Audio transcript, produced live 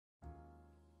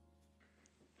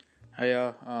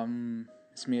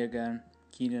It's me again,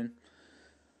 Keenan,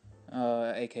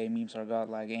 aka Memes Are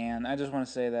Godlike, and I just want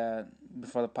to say that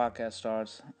before the podcast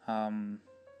starts, the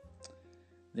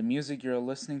music you're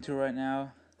listening to right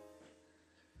now,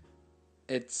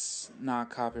 it's not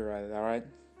copyrighted, alright?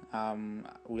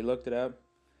 We looked it up,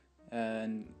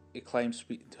 and it claims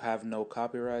to have no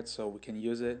copyright, so we can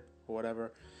use it or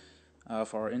whatever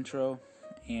for our intro,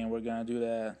 and we're gonna do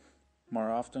that more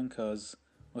often, because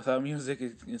without music,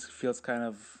 it feels kind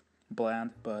of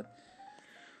bland, but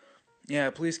yeah,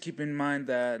 please keep in mind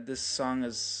that this song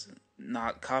is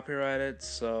not copyrighted,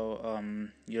 so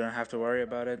you don't have to worry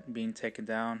about it being taken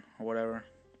down or whatever.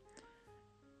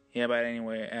 Yeah, but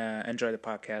anyway, enjoy the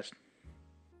podcast.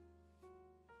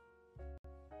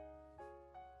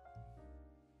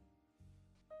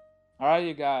 Alright,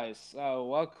 you guys,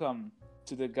 welcome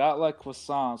to the Godlike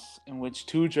Croissants, in which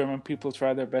two German people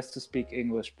try their best to speak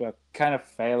English, but kind of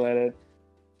fail at it.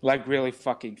 Like, really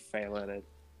fucking fail at it.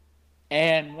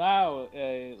 And wow,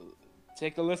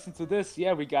 take a listen to this.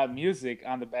 Yeah, we got music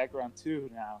on the background too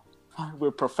now.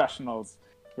 We're professionals.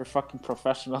 We're fucking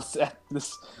professionals at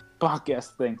this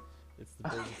podcast thing. It's the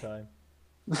busy time.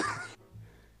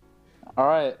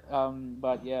 Alright,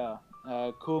 but yeah,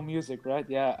 cool music, right?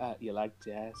 Yeah, you like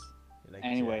jazz. You like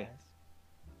Anyway. jazz?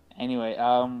 Anyway,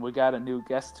 we got a new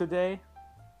guest today,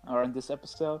 or in this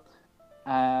episode.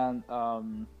 And,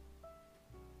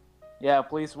 yeah,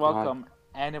 please welcome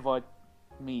Avoid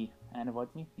Me.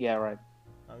 Yeah, right.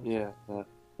 Yeah,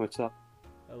 what's up?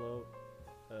 Hello.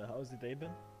 How's the day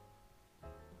been?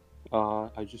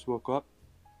 I just woke up.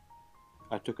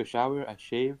 I took a shower, I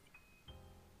shaved,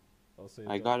 Also,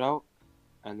 I got out,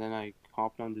 and then I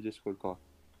hopped on the Discord call.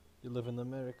 You live in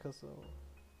America, so.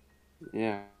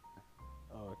 Yeah,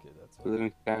 Oh, okay, that's I live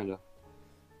in Canada.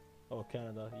 Oh,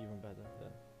 Canada, even better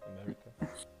than America.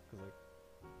 Cause like,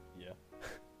 yeah.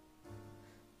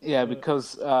 Yeah,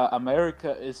 because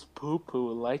America is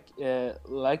poo-poo. Like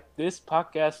this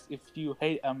podcast, if you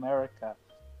hate America,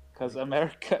 because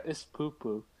America is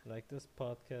poo-poo. Like this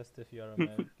podcast, if you are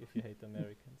if you hate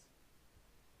Americans.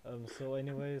 So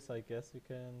anyways, I guess we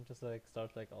can just like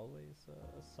start like always.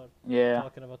 Start Yeah.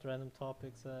 talking about random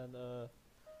topics and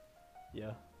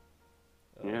yeah.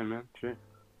 Yeah, man, sure.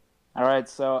 All right.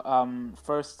 So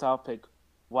first topic: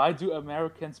 why do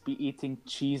Americans be eating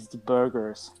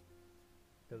cheeseburgers?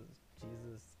 Cause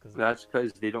Jesus, cause That's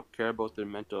because they don't care about their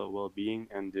mental well-being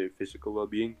and their physical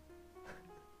well-being.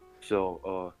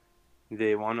 So,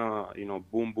 they wanna,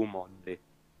 boom boom all day.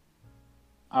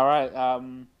 All right.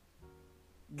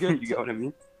 Good. You get what I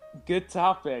mean? Good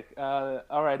topic.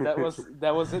 All right. That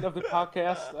was it of the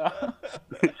podcast.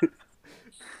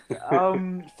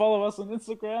 Follow us on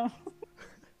Instagram.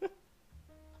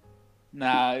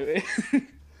 Nah,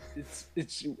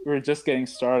 we're just getting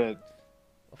started.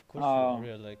 of course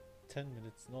we're like 10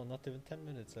 minutes. No, not even 10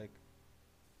 minutes. Like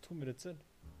 2 minutes in.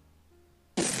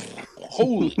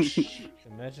 Holy shit!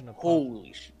 Imagine a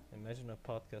Holy shit! Imagine a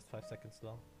podcast 5 seconds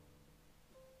long.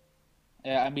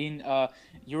 Yeah, I mean,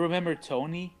 you remember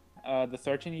Tony, the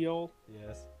 13-year-old?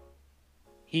 Yes.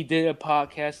 He did a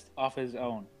podcast of his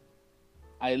own.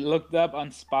 I looked up on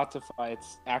Spotify.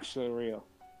 It's actually real.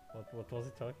 What was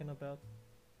he talking about?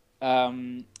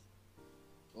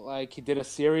 Like he did a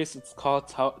series. It's called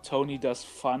Tony Does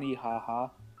Funny Haha.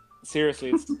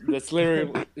 Seriously, that's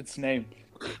literally its name.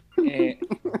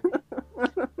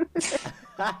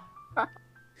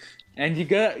 And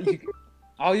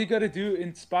all you gotta do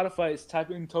in Spotify is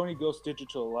type in Tony Goes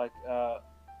Digital, like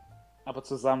aber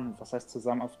zusammen. Was heißt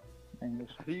zusammen auf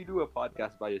English? How do you do a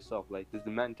podcast by yourself? Like, does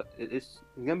the man? It's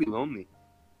gonna be lonely.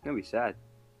 It's gonna be sad.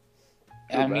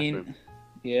 I mean,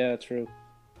 yeah, true.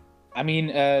 I mean,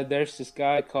 there's this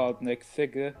guy called Nick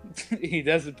Thigge. He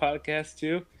does a podcast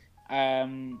too.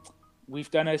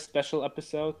 We've done a special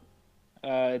episode.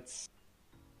 It's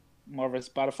more of a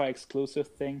Spotify exclusive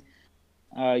thing.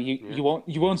 You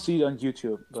won't see it on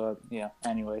YouTube, but yeah.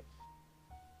 Anyway.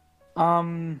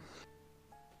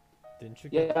 Didn't you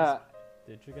Yeah.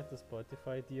 Did you get the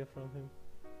Spotify idea from him?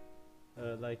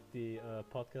 Like the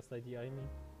podcast idea, I mean.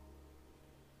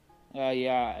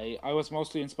 Yeah. I was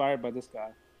mostly inspired by this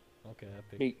guy Okay,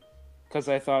 epic. because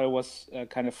I thought it was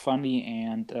kind of funny,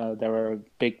 and there were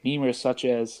big memers such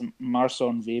as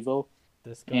Marson Vivo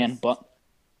This and guy.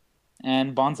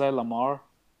 and Bonsai Lamar.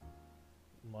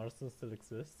 Marston still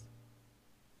exists.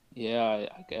 Yeah,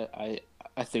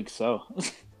 I think so.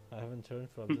 I haven't heard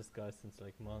from this guy since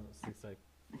like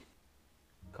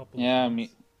couple. Yeah, of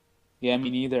months. me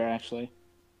neither actually.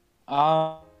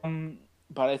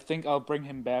 But I think I'll bring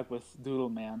him back with Doodle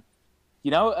Man. You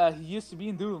know, he used to be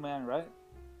in Doodle Man, right?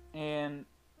 And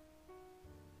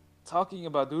talking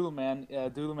about Doodleman,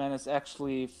 Doodleman is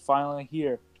actually finally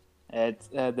here.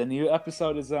 The new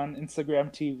episode is on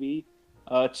Instagram TV.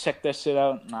 Check that shit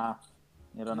out. Nah,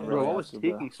 you don't Yeah. really Bro, what have was to.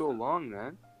 taking so long,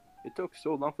 man? It took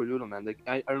so long for Doodle Man. Like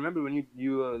I remember when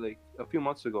you like a few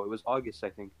months ago. It was August, I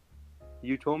think.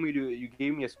 You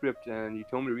gave me a script and you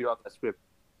told me to read off that script.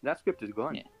 That script is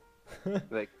gone. Yeah.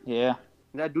 Like Yeah,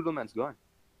 that Doodle Man's gone.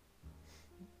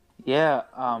 yeah.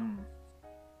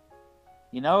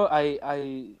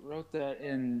 I wrote that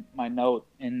in my note,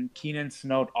 in Keenan's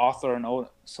note, author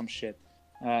note, some shit,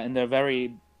 in the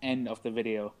very end of the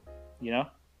video. You know.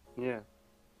 Yeah.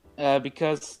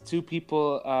 Because two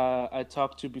people I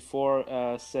talked to before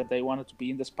said they wanted to be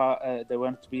in this they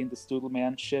wanted to be in this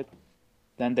Doodleman shit.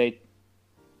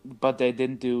 But they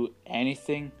didn't do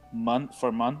anything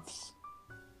for months,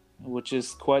 which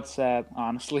is quite sad,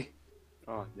 honestly.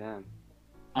 Oh damn.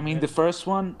 I mean, the first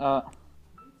one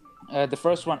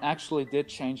actually did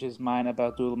change his mind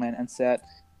about Doodleman and said,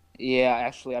 "Yeah,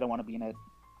 actually, I don't want to be in it.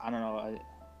 I don't know.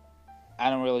 I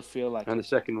don't really feel like." And it. the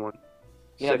second one.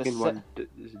 Yeah, Second one,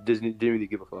 Disney didn't really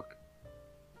give a fuck.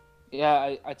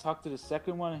 Yeah, I talked to the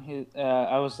second one. And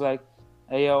I was like,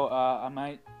 "Hey yo,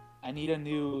 I need a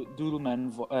new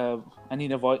Doodleman. I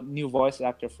need a new voice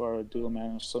actor for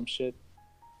Doodleman or some shit."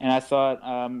 And I thought,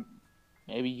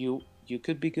 maybe you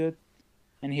could be good.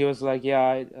 And he was like,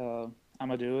 "Yeah, I'm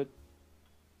gonna do it."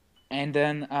 And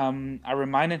then I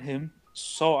reminded him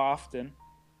so often,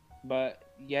 but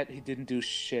yet he didn't do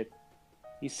shit.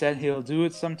 He said he'll do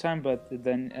it sometime, but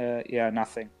then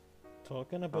nothing.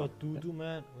 Talking about Doodoo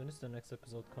Man, when is the next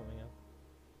episode coming out?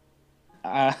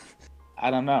 I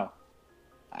don't know.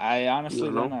 I honestly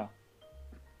You don't know? know.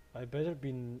 I better be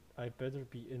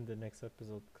in the next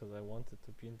episode because I wanted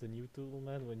to be in the new Doodle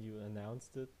Man when you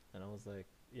announced it, and I was like,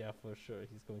 yeah, for sure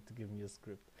he's going to give me a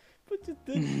script, but you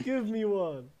didn't give me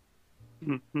one.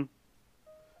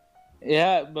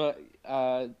 Yeah, but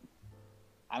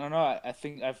I don't know. I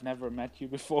think I've never met you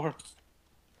before.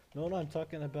 No, I'm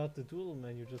talking about the Doodle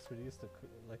Man you just released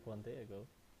like 1 day ago,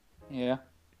 Yeah.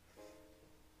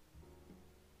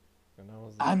 and I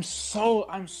was.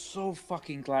 I'm so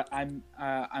fucking glad I'm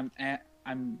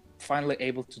finally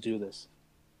able to do this.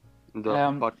 The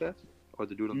podcast or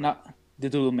the Doodle Man? Not the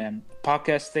Doodle Man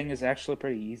podcast thing is actually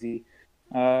pretty easy.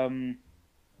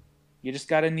 You just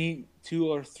gotta need 2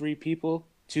 or 3 people.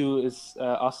 2 is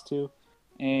us 2,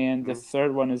 and the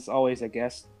third one is always a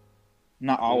guest.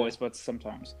 Not always, but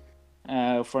sometimes.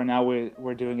 For now,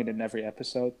 we're doing it in every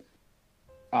episode.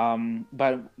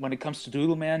 But when it comes to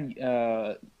Doodle Man,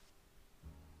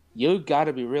 you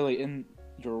gotta be really in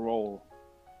your role.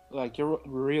 Like, you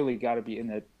really gotta be in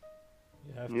it.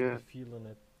 You have to be feeling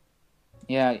it.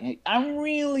 Yeah, I'm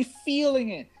really feeling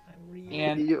it. I'm really.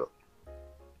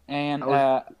 And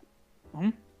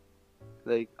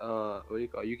like what do you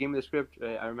call it? You gave me the script.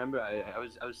 I remember I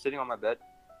was sitting on my bed.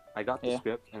 I got the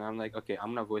script and I'm like, okay, I'm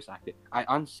gonna voice act it. I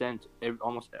unsent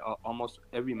almost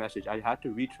every message. I had to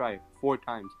retry 4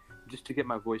 times just to get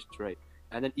my voice right.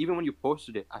 And then even when you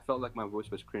posted it, I felt like my voice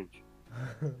was cringe.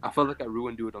 I felt like I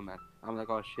ruined Doodle Man. I'm like,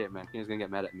 oh shit, man, he's gonna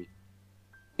get mad at me.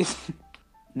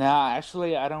 Nah,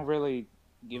 actually, I don't really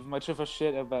give much of a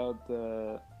shit about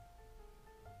the,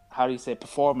 how do you say,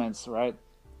 performance, right?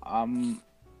 I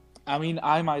mean,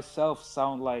 I myself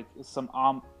sound like some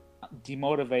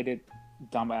demotivated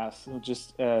dumbass who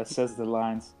just says the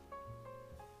lines,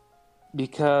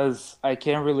 because I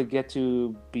can't really get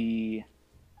to be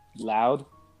loud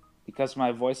because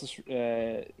my voice is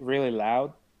really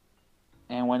loud,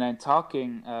 and when I'm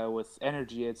talking with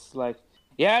energy, it's like,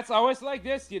 yeah, it's always like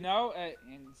this, and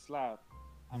it's loud.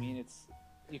 I mean,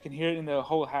 you can hear it in the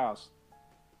whole house,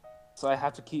 so I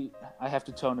have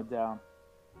to tone it down,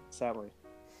 sadly.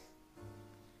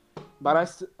 But I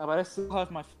still have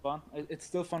my fun. It's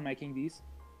still fun making these,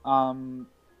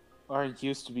 or it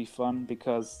used to be fun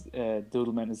because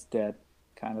Doodleman is dead,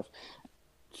 kind of.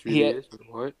 He is?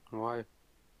 What? Why?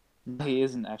 He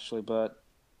isn't actually, but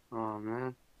Oh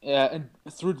man. yeah, and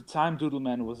through the time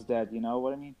Doodleman was dead. You know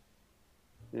what I mean?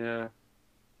 Yeah.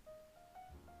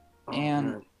 Oh,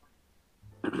 And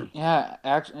man. yeah,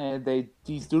 actually,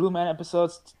 these Doodleman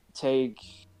episodes take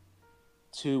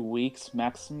 2 weeks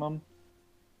maximum.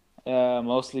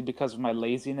 Mostly because of my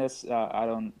laziness. I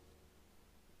don't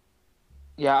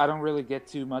really get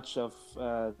too much of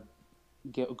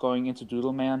going into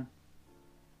Doodleman.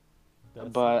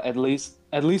 But at least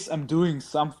I'm doing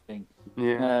something.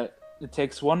 Yeah. It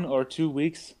takes 1 or 2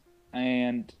 weeks,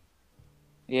 and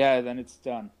then it's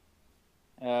done.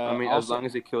 I mean, also, as long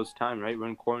as it kills time, right? We're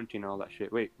in quarantine and all that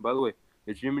shit. Wait, by the way,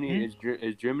 is Germany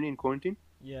is Germany in quarantine?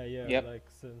 Yeah. Yep. Like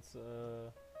since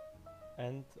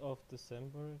end of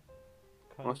December,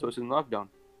 Also, it's in lockdown.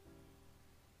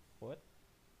 What?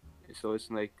 So it's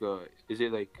like, is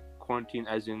it like quarantine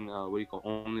as in what do you call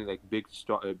only like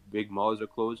big malls are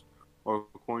closed, or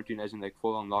quarantine as in like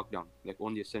full on lockdown, like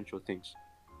only essential things?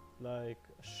 Like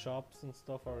shops and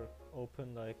stuff are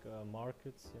open, like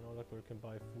markets, you know, like where you can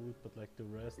buy food, but like the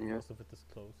rest, Yeah. most of it is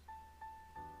closed.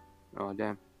 Oh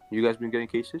damn! You guys been getting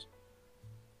cases?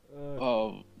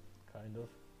 Oh, Kind of.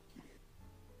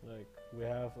 Like we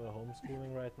have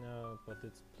homeschooling right now, but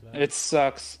it's planned. it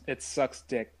sucks. It sucks,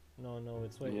 dick. No,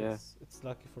 it's Yeah. it's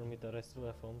lucky for me that I still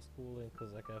have homeschooling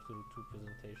because like I have to do 2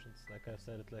 presentations. Like I've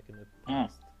said it like in the Mm.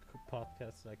 past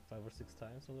podcast like 5 or 6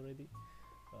 times already.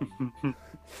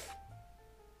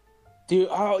 Dude,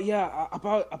 oh yeah,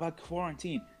 about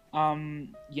quarantine.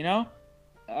 You know,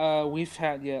 we've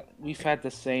had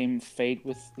the same fate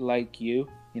with like you.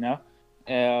 You know,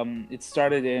 it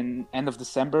started in end of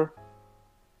December,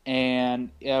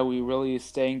 and yeah, we really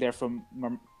staying there from.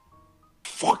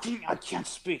 Fucking, I can't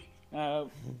speak.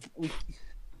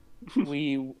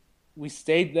 We we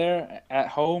stayed there at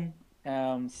home,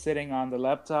 sitting on the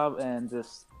laptop and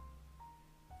just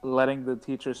letting the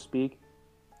teacher speak.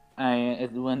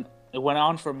 It went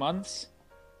on for months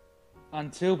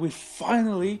until we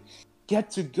finally get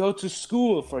to go to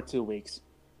school for 2 weeks.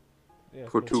 Yeah,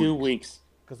 For 2 weeks.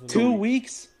 'cause we 2 live-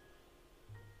 weeks.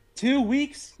 2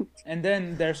 weeks, and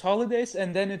then there's holidays,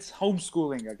 and then it's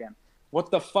homeschooling again. What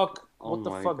the fuck? Oh What the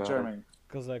my fuck, God. Germany?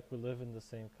 Cause like we live in the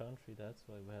same country, that's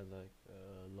why we had like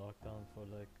lockdown for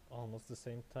like almost the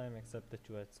same time, except that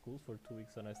you had school for 2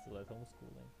 weeks and I still had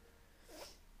homeschooling.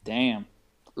 Damn.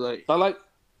 Like, But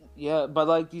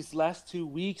like these last 2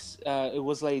 weeks, it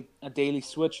was like a daily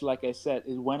switch. Like I said,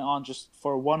 it went on just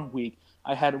for 1 week.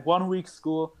 I had 1 week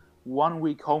school, 1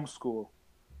 week homeschool.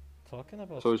 Talking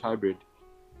about so it's school- hybrid.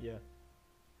 Yeah.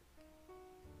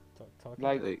 Talking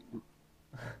Like-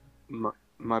 Like,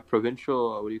 my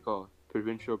provincial, what do you call it?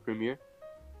 Provincial premier?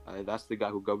 That's the guy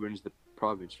who governs the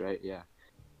province, right? Yeah.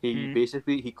 He Mhm.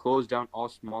 basically he closed down all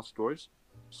small stores.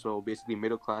 So basically,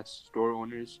 middle class store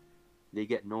owners, they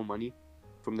get no money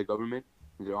from the government.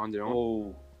 They're on their own.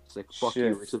 Oh, It's like fuck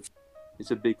shit. you.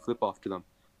 It's a big flip off to them.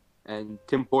 And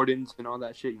Tim Hortons and all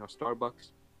that shit, you know,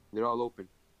 Starbucks, they're all open.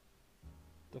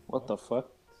 what the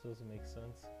fuck? This doesn't make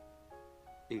sense.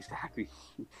 Exactly.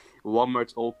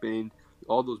 Walmart's open.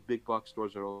 All those big box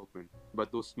stores are open,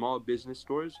 but those small business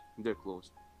stores, they're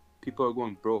closed. People are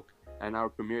going broke, and our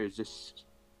premier is just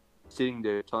sitting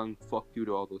there telling "fuck you"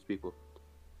 to all those people.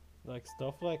 Like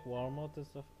stuff like Walmart and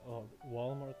stuff. Oh,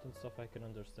 Walmart and stuff I can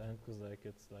understand because like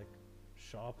it's like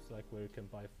shops like where you can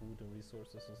buy food and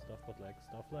resources and stuff. But like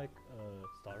stuff like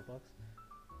Starbucks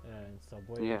and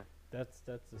Subway. Yeah, That's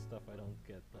the stuff I don't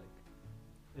get.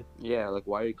 Like yeah. Like,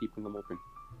 why are you keeping them open?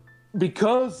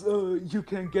 Because you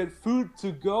can get food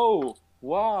to go.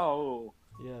 Wow.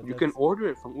 yeah, You can order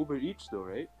it from Uber Eats, though,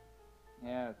 right?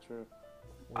 Yeah, true.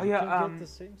 Well, Oh, you yeah, can um, get the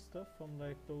same stuff from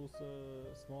like those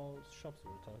small shops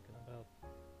we were talking about.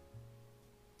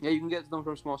 Yeah, you can get them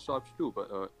from small shops too,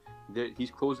 but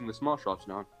he's closing the small shops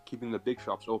now, keeping the big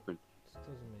shops open. This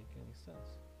doesn't make any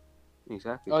sense.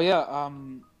 Exactly. Oh yeah.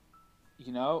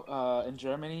 You know, in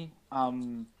Germany,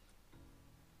 Subway's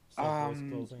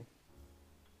Um, closing.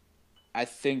 I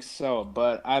think so,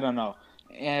 but I don't know.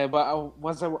 But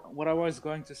what I was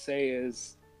going to say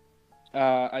is,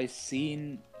 I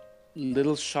seen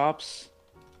little shops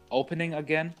opening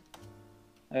again,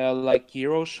 like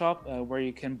Euro Shop, where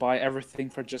you can buy everything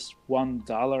for just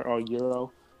 $1 or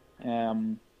euro.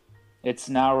 It's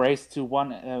now raised to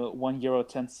 €1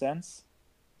 10 cents,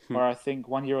 or I think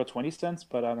 €1 20 cents,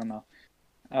 but I don't know.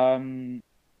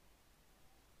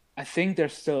 I think they're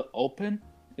still open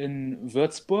in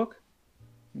Würzburg.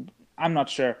 I'm not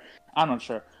sure.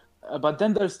 But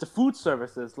then there's the food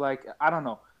services, like I don't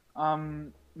know,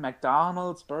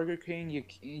 McDonald's, Burger King.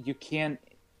 You can't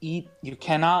eat. You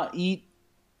cannot eat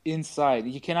inside.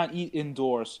 You cannot eat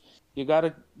indoors. You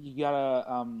gotta.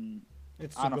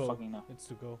 It's I to don't go. fucking know. It's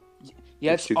to go.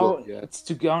 Yeah, It's it's to go, all. yeah. It's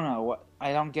to go now. What?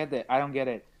 I don't get it.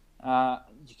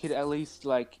 You could at least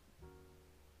like.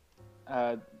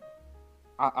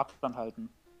 Abstand halten.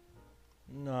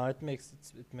 No, it makes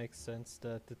sense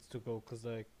that it's to go because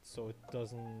like it's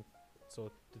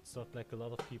not like a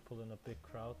lot of people in a big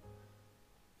crowd.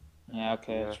 Yeah.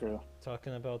 Okay. Yeah. True.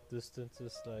 Talking about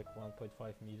distances like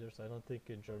 1.5 meters, I don't think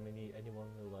in Germany anyone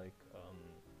will like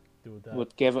do that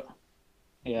Would give it.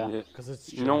 Yeah. because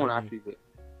it's No one Germany. actually.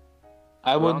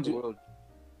 I Around wouldn't. the world,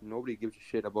 nobody gives a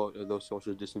shit about those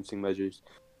social distancing measures.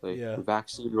 Like Yeah.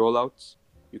 vaccine rollouts,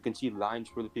 you can see lines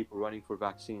for the people running for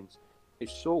vaccines.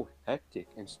 It's so hectic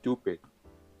and stupid.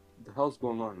 What the hell's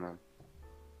going on, man?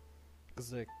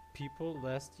 Because like people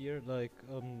last year, like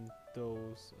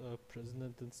those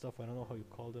president and stuff. I don't know how you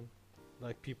call them,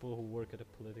 like people who work at the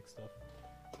politic stuff.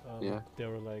 Yeah. They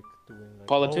were like doing like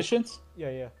Politicians? Oh,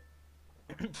 yeah.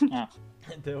 Ah.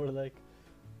 They were like,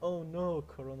 oh no,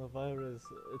 coronavirus,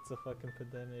 it's a fucking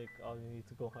pandemic. All you need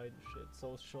to go hide and shit.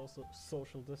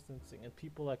 Social distancing, and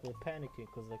people like were panicking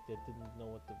because like they didn't know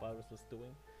what the virus was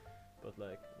doing. But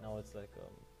like now it's like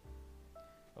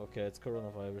okay, it's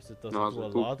coronavirus. It doesn't No, do a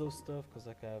it's lot of stuff because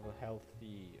like I have a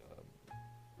healthy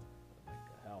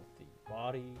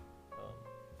body.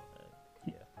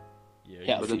 And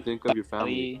Yeah, But then think of your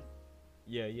family.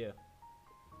 yeah.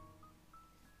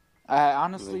 I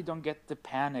honestly don't get the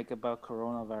panic about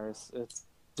coronavirus. It's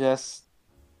just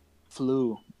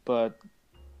flu, but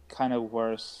kind of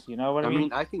worse. You know what I I mean?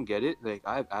 mean, I can get it. Like,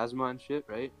 I have asthma and shit,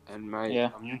 right? And my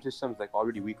Yeah. immune system's like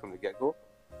already weak from the get-go.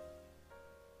 Oh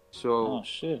So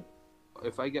shit.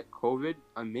 if I get COVID,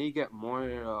 I may get more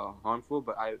harmful.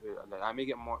 But I may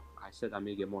get more. I said I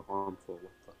may get more harmful.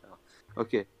 What the hell?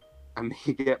 Okay, I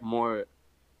may get more.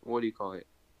 What do you call it?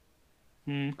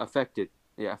 Affected.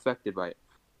 Yeah, affected by it.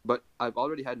 But I've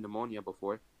already had pneumonia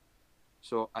before,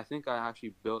 so I think I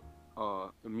actually built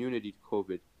immunity to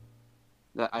COVID.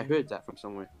 That I heard that from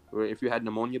somewhere. Where if you had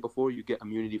pneumonia before, you get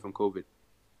immunity from COVID.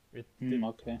 It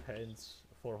Okay. depends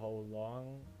for how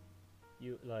long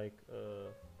you like.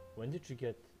 When did you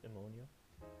get pneumonia?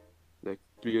 Like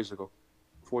 3 years ago,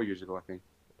 4 years ago, I think.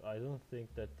 I don't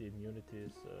think that the immunity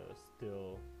is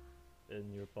still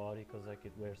in your body because like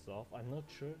it wears off. I'm not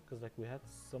sure because like we had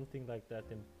something like that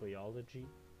in biology.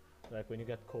 Like when you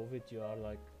get COVID, you are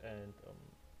like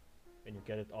when you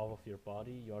get it off of your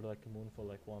body, you are like immune for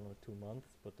like 1 or 2 months,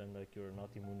 but then like you're not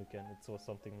immune again. It's or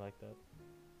something like that.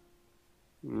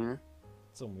 Yeah.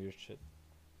 Some weird shit.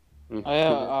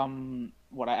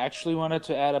 What I actually wanted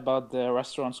to add about the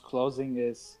restaurants closing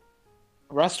is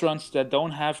restaurants that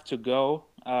don't have to go,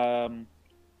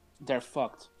 they're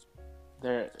fucked.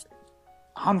 They're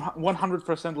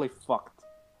 100%ly fucked.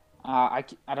 I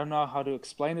don't know how to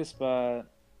explain this, but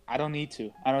I don't need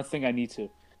to. I don't think I need to.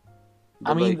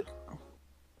 But I mean, like,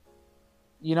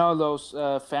 you know those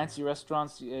fancy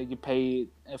restaurants, you pay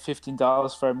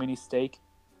 $15 for a mini steak?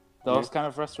 Those kind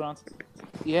of restaurants?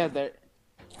 Yeah,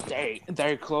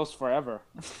 they're closed forever.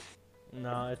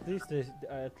 No, at least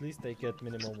they get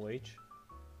minimum wage,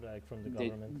 like from the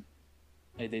government.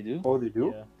 Hey, they do? oh, they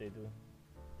do? Yeah, they do.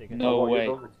 They get No way.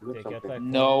 They get like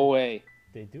No way.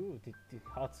 They do. The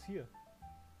hot's here.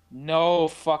 No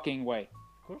fucking way.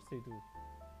 Of course they do.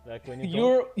 Like when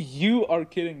you You are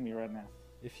kidding me right now.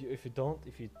 if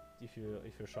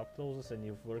your shop closes and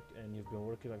you've been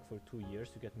working like for 2 years,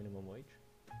 you get minimum wage.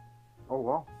 Oh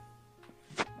wow.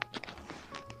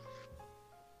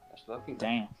 That's lucky.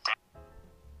 Damn.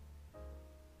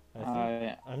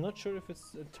 I'm not sure if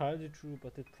it's entirely true,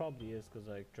 but it probably is because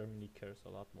like Germany cares a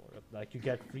lot more. Like you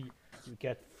get free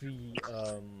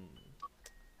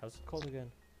how's it called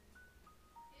again?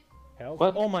 Health.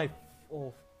 What? Oh my.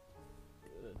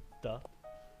 Duh.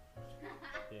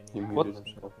 He What? muted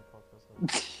himself.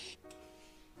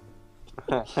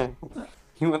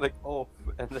 He went like, oh,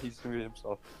 and then he muted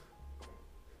himself.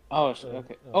 Oh,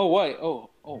 okay. Oh, wait. Oh.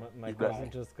 My He's back. cousin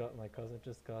just got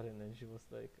it, and then she was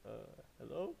like,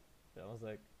 hello? And I was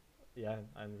like, yeah,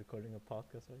 I'm recording a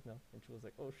podcast right now. And she was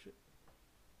like, oh shit.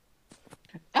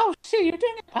 Oh shit! You're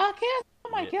doing a podcast? Oh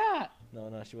my Yeah.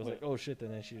 god! No, she was like, oh shit,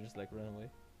 and then she just like ran away.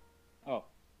 Oh.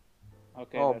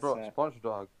 Okay. Oh, that's, bro,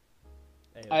 SpongeDog.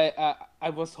 Hey, I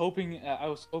was hoping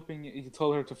you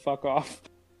told her to fuck off.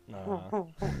 nah.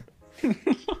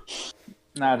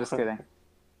 No, just kidding.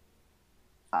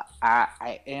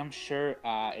 I am sure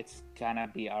it's gonna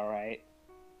be alright.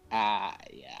 Yeah.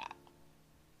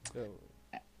 Oh,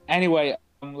 Anyway,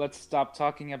 let's stop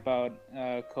talking about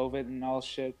COVID and all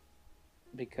shit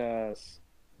because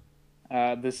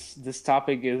this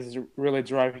topic is really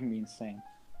driving me insane.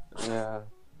 Yeah.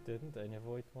 didn't any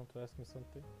void want to ask me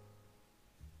something?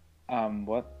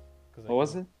 What? 'Cause, What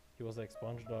was it? He was like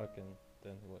SpongeDog, and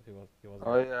then he was.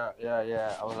 Oh yeah.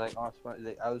 I was like,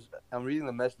 oh, I'm reading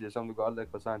the messages on the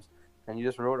Godlike Croissants, and you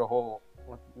just wrote a whole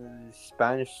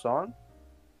Spanish song.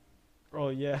 Oh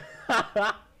yeah.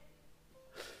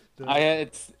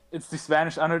 It's the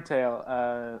Spanish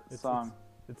Undertale song.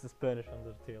 It's a Spanish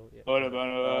Undertale. Yeah.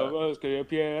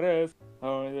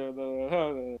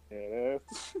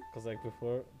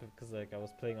 Because like I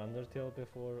was playing Undertale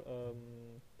before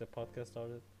the podcast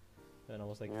started, and I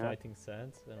was like fighting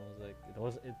Sans, and I was like,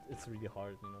 it's really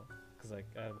hard, you know, because like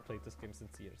I haven't played this game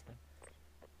since years now,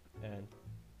 and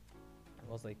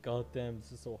I was like, god damn,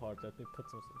 this is so hard. Let me put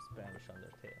some Spanish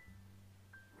Undertale.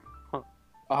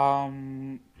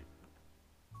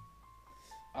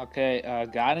 Okay,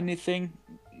 got anything?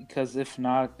 Because if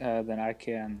not, then I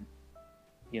can,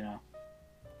 I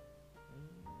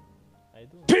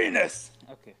don't penis.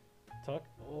 Okay. talk.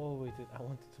 Oh wait, I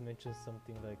wanted to mention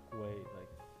something like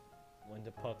when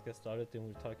the podcast started, then we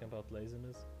were talking about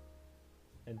laziness,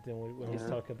 and then when we Yeah.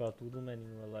 talk about Doodleman,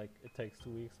 you were like, it takes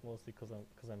 2 weeks mostly because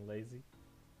I'm lazy.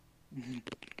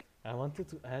 I wanted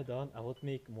to add on. I would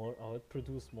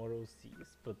produce more OCs,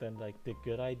 but then like the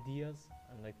good ideas,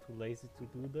 I'm like too lazy to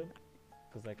do them,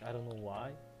 cause like I don't know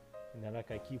why, and then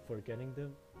like I keep forgetting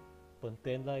them. But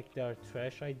then like there are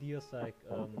trash ideas like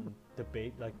the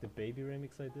baby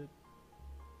remix I did,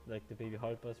 like the baby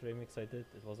hard bus remix I did.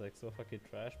 It was like so fucking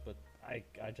trash, but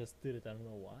I just did it. I don't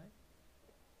know why.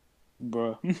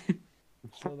 Bro.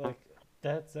 So like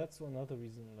that's another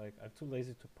reason. Like I'm too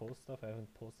lazy to post stuff. I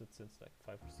haven't posted since like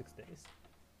 5 or 6 days.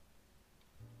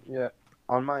 Yeah,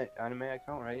 on my anime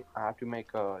account, right? I have to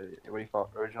make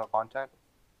original content,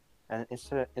 and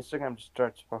Instagram just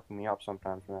starts fucking me up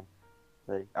sometimes, man.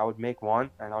 Like I would make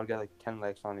one and I would get like 10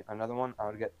 likes on it. Another one I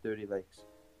would get 30 likes.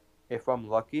 If I'm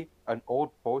lucky, an old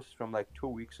post from like 2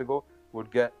 weeks ago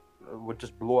would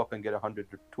just blow up and get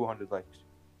 100 or 200 likes.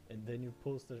 And then you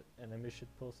post an emission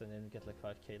post, and then you get like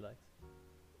 5k likes.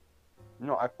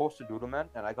 No, I posted Doodleman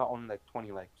and I got only like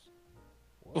 20 likes.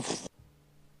 What?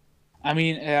 I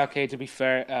mean, okay, to be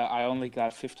fair, I only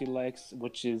got 50 likes,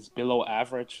 which is below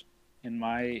average in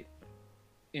my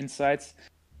insights.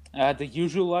 The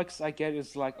usual likes I get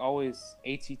is like always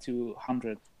 80 to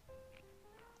 100.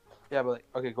 Yeah, but like,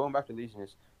 okay, going back to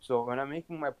laziness. So when I'm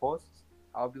making my posts,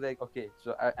 I'll be like, okay,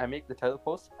 so I make the title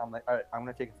post. I'm like, all right, I'm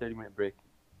gonna take a 30-minute break.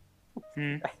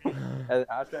 And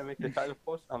after I make the title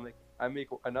post, I'm like, I make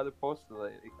another post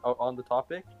like on the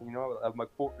topic, of my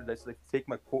quote. Let's like take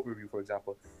my quote review for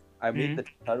example. I make the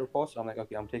title post. I'm like,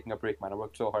 okay, I'm taking a break, man. I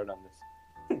worked so hard on this.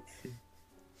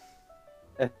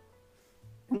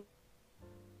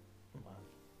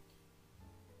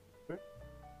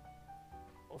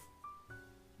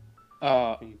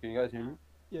 Can you guys hear me?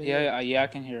 Yeah, I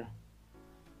can hear.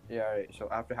 Yeah, alright. So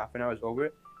after half an hour is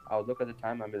over, I'll look at the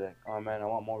time and be like, oh man, I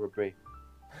want more of a break.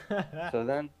 So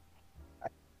then,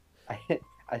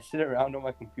 I sit around on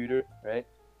my computer, right?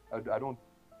 I don't,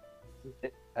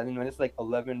 and then when it's like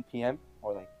 11 p.m.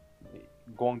 or like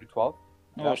going to 12,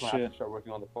 that's when I have to start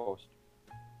working on the post.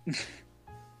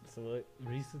 So like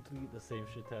recently the same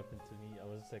shit happened to me. I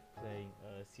was like playing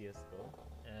CS:GO,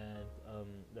 and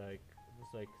like it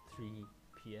was like 3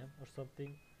 p.m. or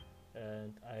something,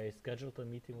 and I scheduled a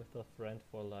meeting with a friend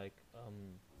for like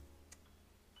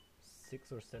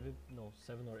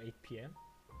 7 or 8 p.m.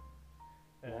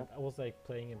 And Yeah. I was like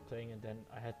playing, and then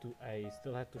I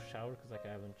still had to shower because like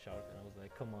I haven't showered, and I was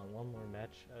like, come on, one more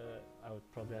match, I would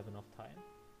probably have enough time.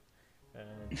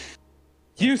 And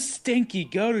You stinky,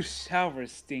 go to shower,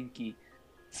 stinky.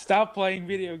 Stop playing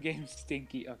video games,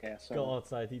 stinky. Okay, sorry. go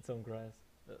outside, eat some grass.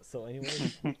 So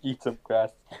anyways, Eat some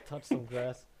grass. touch some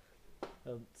grass.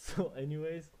 So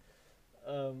anyways,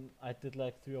 I did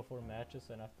like 3 or 4 matches,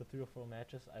 and after 3 or 4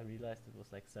 matches, I realized it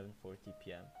was like 7:40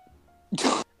 p.m.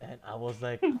 And I was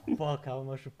like, fuck, how am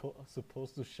I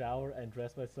supposed to shower and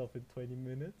dress myself in 20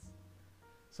 minutes?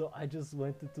 So I just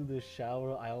went into the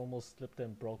shower. I almost slipped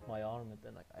and broke my arm, and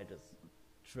then like I just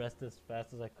dressed as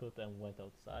fast as I could and went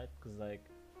outside, because like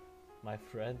my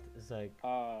friend is like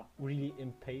really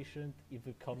impatient. If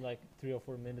we come like 3 or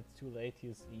 4 minutes too late,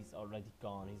 he's already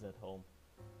gone. He's at home.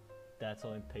 That's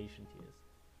how impatient he is.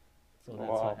 So that's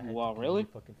why I had to be really?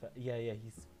 fucking yeah,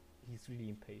 he's really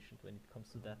impatient when it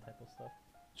comes to that type of stuff.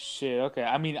 Shit, okay.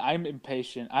 I mean, I'm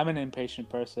impatient. I'm an impatient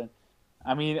person.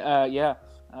 I mean, yeah.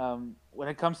 When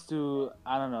it comes to,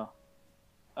 I don't know,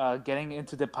 getting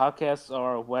into the podcast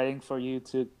or waiting for you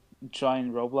to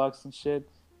join Roblox and shit,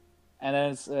 and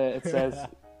then it says,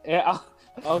 yeah,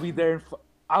 I'll be there.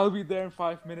 I'll be there in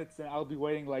 5 minutes, and I'll be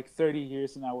waiting like 30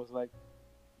 years, and I was like,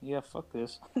 yeah, fuck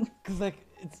this. Cause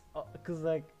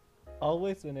like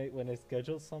always when I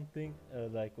schedule something,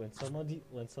 like when somebody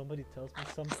tells me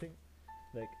something,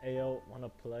 like Ayo wanna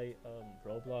play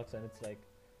Roblox, and it's like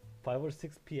 5 or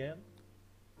 6 p.m.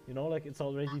 You know, like it's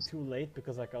already too late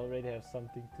because like I already have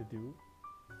something to do.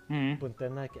 But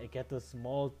then like I get a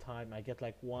small time, I get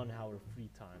like 1 hour free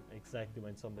time exactly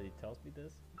when somebody tells me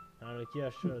this, and I'm like, yeah,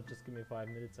 sure, just give me 5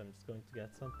 minutes, I'm just going to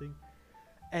get something.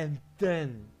 And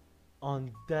then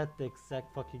on that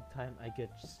exact fucking time I get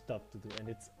stuff to do, and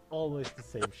it's always the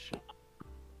same shit.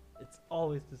 It's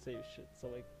always the same shit.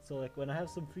 So like when I have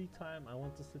some free time, I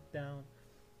want to sit down,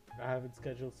 I haven't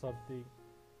scheduled something,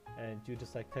 and you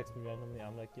just like text me randomly,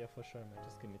 I'm like, yeah, for sure, man,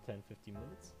 just give me 10-15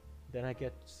 minutes. Then I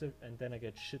get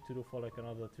shit to do for like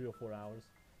another 3 or 4 hours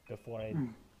before I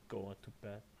go on to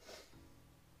bed.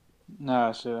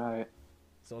 No, shit. I.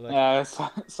 So like, Yeah,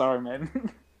 sorry, man.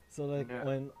 so like Yeah.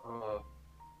 when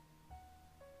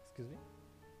excuse me.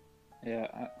 Yeah.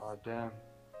 Oh damn.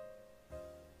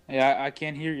 Yeah, I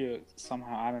can't hear you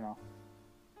somehow. I don't know.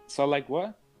 So like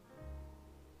what?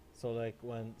 So like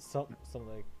when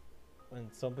when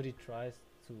somebody tries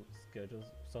to schedule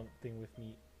something with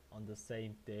me on the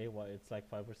same day while it's like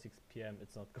 5 or 6 p.m.,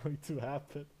 it's not going to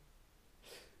happen.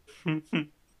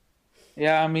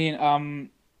 Yeah, I mean,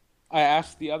 I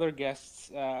asked the other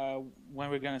guests when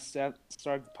we're gonna start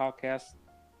the podcast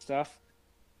stuff,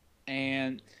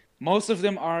 and most of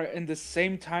them are in the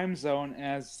same time zone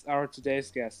as our today's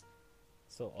guest,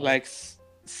 So like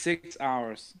 6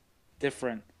 hours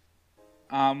different.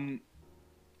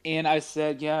 And I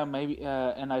said, yeah, maybe.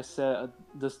 And I said,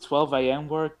 does 12 a.m.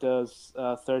 work? Does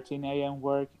 13 a.m.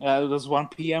 work? Does 1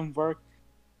 p.m. work?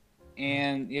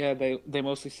 And yeah, they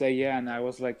mostly say yeah. And I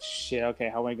was like, shit, okay,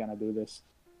 how am I gonna do this?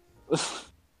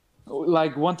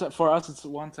 Like one time for us, it's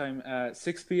one time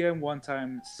 6 p.m., one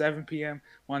time 7 p.m.,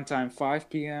 one time 5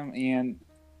 p.m. And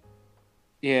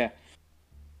yeah,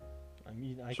 I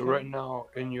mean, So right now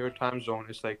in your time zone,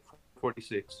 it's like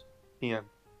 46 p.m.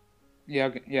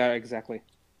 yeah, exactly.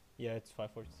 Yeah, it's 5:46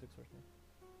 right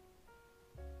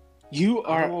now.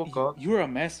 I woke up. You're a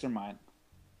mastermind.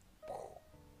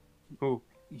 Who?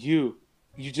 You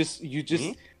just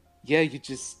Me? yeah, you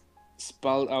just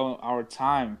spelled out our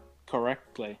time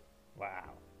correctly.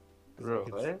 Wow. Bro,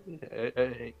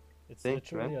 It's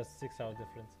thanks, literally man. a 6-hour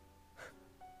difference.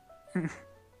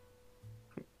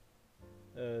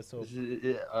 So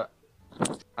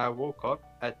I woke up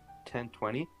at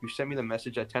 10:20. You sent me the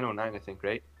message at 10:09, I think,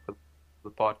 right? For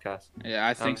the podcast. Yeah,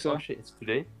 I think so. Oh shit, it's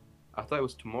today. I thought it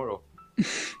was tomorrow.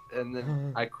 And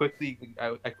then I quickly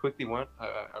went.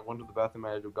 I went to the bathroom.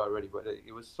 I got ready, but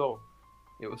it was so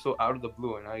out of the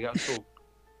blue, and I got so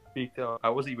freaked out. I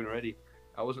wasn't even ready.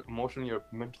 I wasn't emotionally or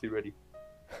mentally ready.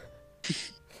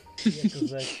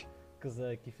 yeah, cause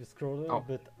like if you scroll a little Oh.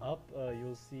 bit up,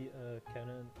 you'll see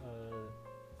Canon.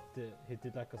 He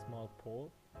did like a small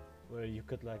poll where you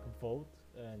could like vote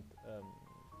and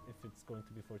if it's going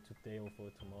to be for today or for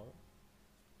tomorrow.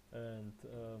 And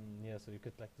yeah, so you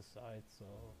could like decide. So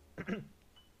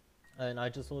and I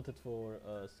just voted for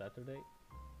Saturday,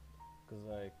 cause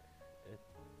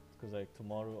like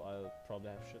tomorrow I'll probably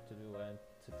have shit to do, and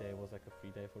today was like a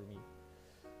free day for me.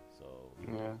 So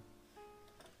Yeah.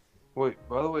 Wait.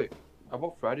 By the way,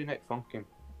 about Friday Night Funkin'.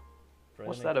 Friday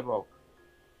What's night- that about?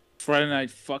 Friday night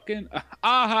fucking.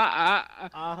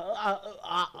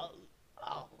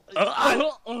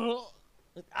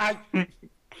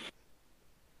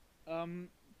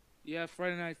 Yeah,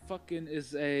 Friday night fucking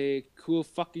is a cool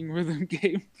fucking rhythm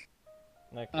game.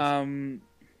 Like Um,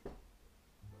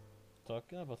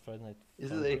 talking about Friday Night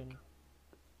Is it like?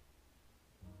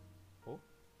 Funkin',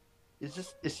 It's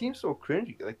just. It seems so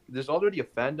cringy. Like there's already a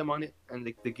fandom on it, and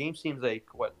like the game seems like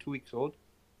what 2 weeks old.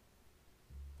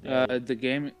 yeah, the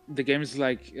game is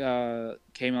like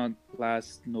came out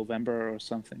last November or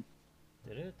something.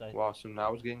 did it? Wow. So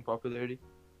now it's getting popularity.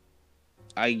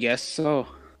 I guess so.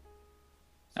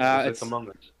 So it's It's like Among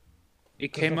Us. it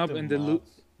 'Cause came of up the in the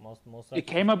mods, most it likely.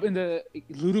 came up in the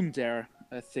Ludum Dare,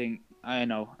 I think. I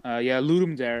know. Yeah,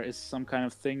 Ludum Dare is some kind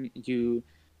of thing. You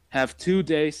have 2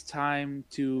 days time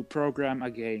to program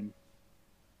a game,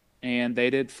 and they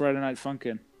did Friday Night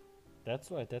Funkin'. That's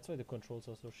why the controls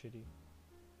are so shitty.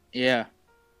 Yeah,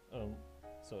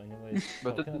 So anyways,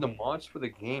 But talking the about- mods for the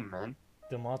game, man.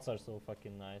 the mods are so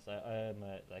fucking nice. I am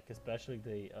like especially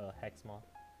the hex mod.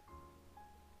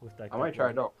 With like I might try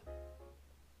it out.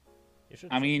 You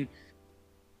should. I mean,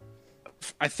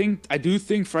 I do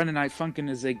think Friday Night Funkin'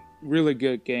 is a really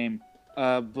good game.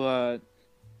 But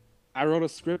I wrote a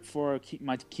script for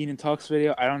my Keenan Talks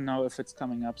video. I don't know if it's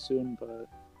coming up soon, but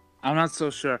I'm not so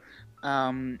sure.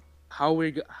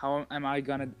 How am I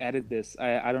gonna edit this?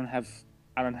 I don't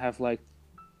have like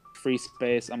free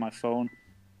space on my phone.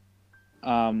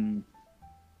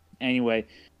 Anyway,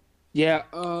 yeah.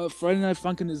 Friday Night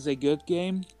Funkin' is a good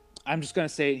game. I'm just gonna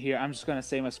say it here. I'm just gonna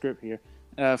say my script here.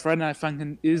 Friday Night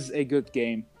Funkin' is a good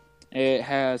game. It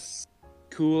has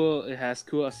cool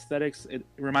aesthetics. It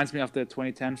reminds me of the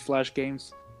 2010 Flash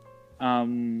games.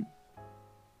 And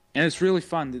it's really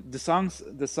fun. The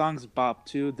songs bop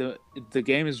too. The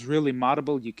game is really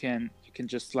moddable. You can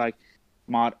just like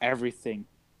mod everything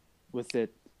with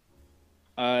it.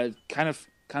 Kind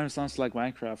of sounds like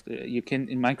Minecraft. You can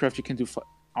in Minecraft you can do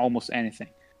almost anything.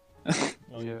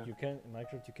 No, Yeah. you can in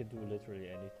Minecraft. You can do literally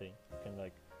anything. You can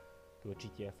like do a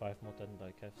GTA 5 mod and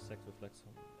like have sex with like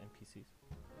some NPCs.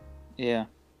 Yeah.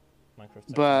 Minecraft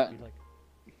sex But- would be like.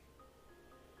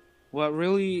 what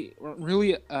really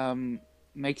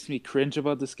makes me cringe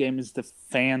about this game is the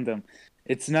fandom.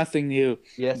 It's nothing new,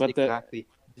 Yes, but exactly.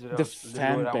 the This is what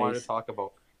fan I wanted to base. talk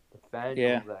about. The fandom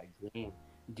Yeah. of that game.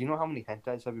 Do you know how many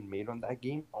hentais have been made on that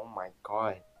game? Oh my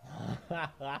god.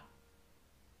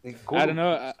 Like, go I to- don't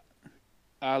know.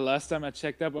 Last time I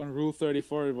checked up on Rule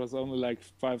 34, it was only like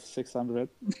 500-600.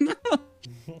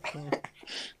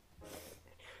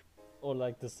 Or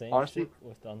like the same Honestly- shit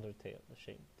with Undertale.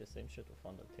 The same shit with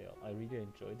Undertale. I really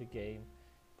enjoy the game,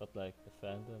 but like the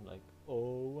fandom, like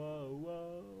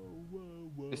whoa.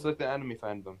 It's like the anime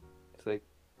fandom. It's like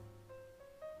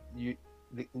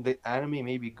the anime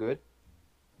may be good.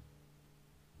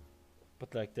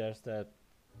 But like there's that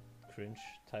cringe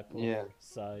type of Yeah.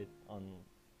 side on.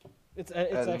 It's then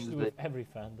actually there's with every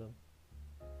fandom.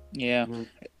 Yeah, Then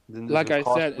there's like the I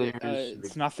said, cosplayers,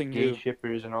 it's the nothing gay new.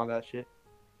 shippers, and all that shit.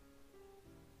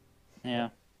 Yeah.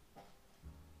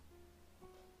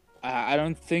 I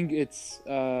don't think it's.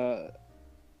 Yeah,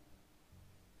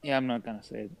 I'm not gonna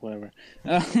say it. Whatever.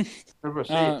 No, bro,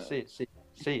 say Uh, it.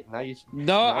 Say it. Now you. No,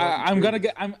 No, I'm dude. gonna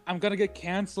get I'm gonna get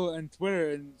canceled on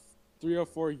Twitter in 3 or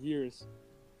 4 years.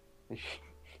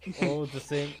 Oh, the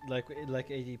same like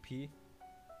ADP.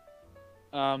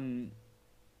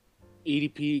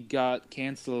 EDP got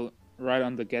canceled right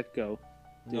on the get go.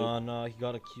 No, he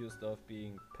got accused of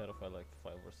being pedophile like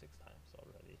 5 or 6 times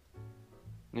already.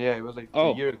 Yeah, it was like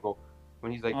Oh. a year ago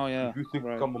when he's like, Oh, yeah, "You think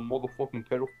right. I'm a motherfucking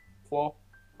pedophile?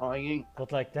 I ain't."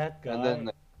 But like that guy, And then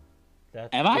like,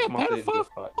 that Am I a 6 months later, he pedophile? gets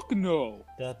caught. Fuck no.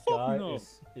 that Fuck guy no.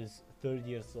 is 30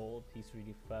 years old. He's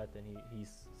really fat and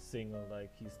he's single.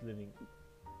 Like he's living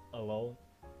alone.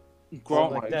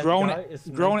 Grown, like that grown, guy is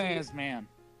grown mentally- ass man.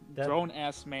 That Grown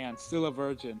ass man, still a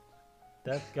virgin.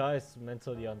 that guy is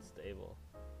mentally unstable.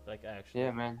 Like actually.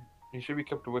 Yeah, man, he should be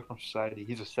kept away from society.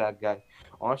 He's a sad guy.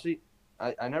 Honestly,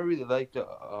 I never really liked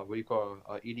what do you call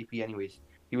EDP. Anyways,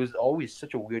 he was always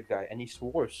such a weird guy, and he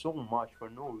swore so much for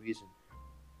no reason.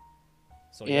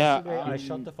 So Yeah, yesterday I um,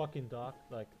 shot the fucking dog.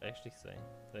 Like actually saying,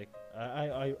 like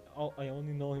I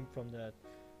only know him from that.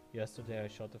 Yesterday I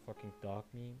shot the fucking dog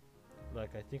meme.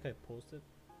 Like I think I posted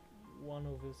one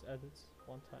of his edits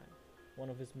one time. One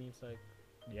of his memes like,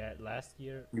 yeah, last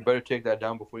year. You better take that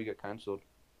down before you get cancelled.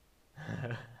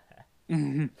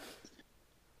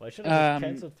 Why should I get Um,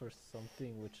 cancelled for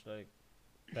something which like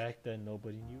back then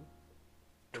nobody knew?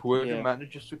 Twitter Yeah.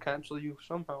 manages to cancel you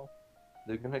somehow.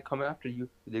 They're gonna come after you.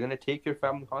 They're gonna take your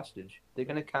family hostage. They're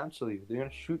gonna cancel you. They're gonna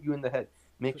shoot you in the head.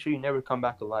 Make sure you never come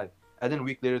back alive. And then a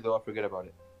week later, they'll all forget about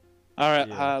it. All right,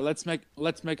 Yeah.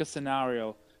 let's make a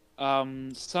scenario.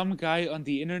 Some guy on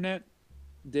the internet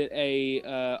did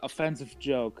a offensive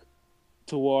joke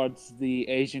towards the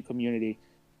Asian community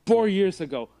 4 years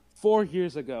ago. 4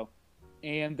 years ago,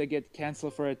 and they get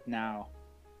canceled for it now.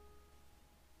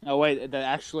 Oh wait, that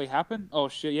actually happened? Oh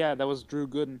shit, yeah, that was Drew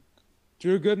Gooden.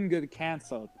 Drew Gooden got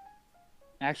canceled.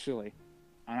 Actually,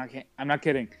 I'm not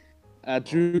kidding.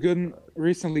 Drew Gooden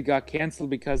recently got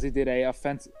canceled because he did a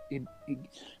offensive.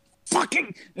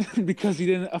 Fucking because he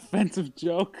did an offensive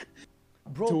joke.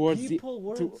 Bro, Towards the- people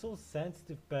weren't to- so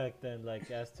sensitive back then, like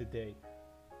as today.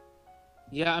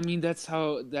 Yeah, I mean that's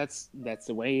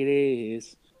the way it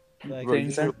is. Like, Bro, you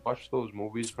things should watch those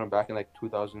movies from back in like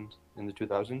 2000s, in the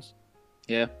 2000s.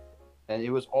 Yeah. And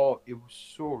it was so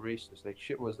racist. Like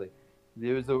shit was like,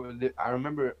 I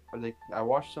remember like I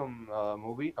watched some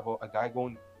movie about a guy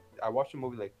going. I watched a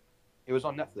movie like, it was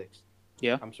on Netflix.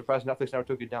 Yeah. I'm surprised Netflix never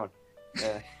took it down.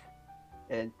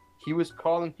 And he was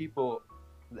calling people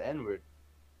the N word.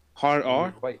 Hard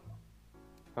R. White.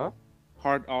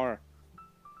 Hard R.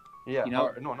 Yeah. You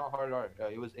know- no, not hard R.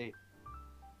 It was A.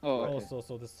 Oh, oh, okay.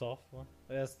 so the soft one.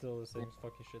 That's still the same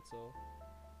fucking shit. So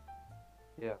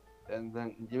And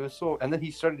then it was so. And then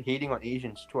he started hating on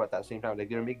Asians too at that same time. Like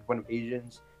they were making fun of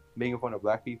Asians, making fun of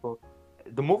black people.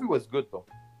 The movie was good though.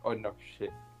 Oh no,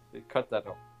 shit! Cut that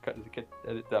out.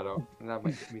 Edit that out. And that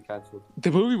might get me cancelled.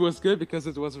 The movie was good because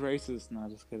it was racist. No,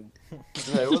 just kidding.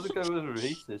 No, it wasn't because it was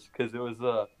racist. Because it was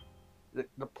the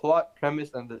plot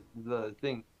premise and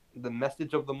the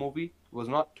message of the movie was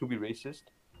not to be racist.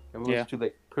 It was Yeah. to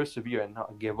like persevere and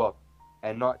not give up,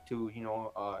 and not to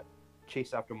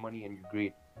chase after money and your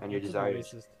greed and your which is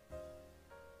desires.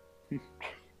 racist.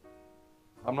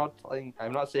 I'm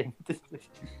not saying this.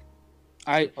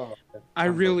 I Oh, I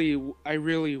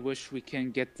really wish we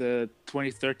can get the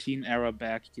 2013 era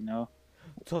back. You know.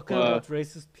 Talking about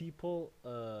racist people,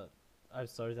 I'm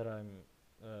sorry that I'm.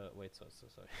 Wait, so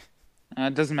sorry.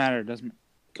 It doesn't matter. Doesn't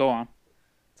go on.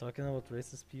 Talking about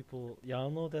racist people, y'all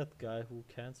know that guy who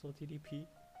canceled TDP?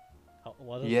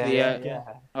 What was Yeah, his yeah, name again?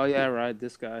 Oh yeah, right.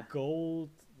 This guy. Gold.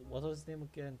 What was his name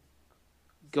again?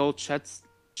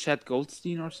 Chet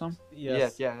Goldstein or something.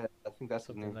 Yes, Yeah. I think that's his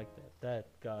something name. like that. That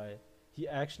guy, he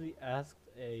actually asked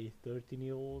a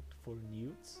 13-year-old for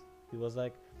nudes. He was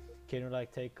like, "Can you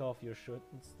like take off your shirt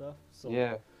and stuff?"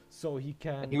 Yeah, So he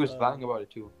can. and he was lying about it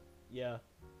too. Yeah,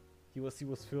 he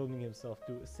was filming himself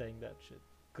saying that shit.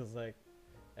 Cause like,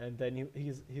 and then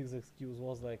his excuse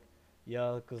was like,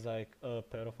 yeah, cause like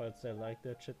pedophiles they like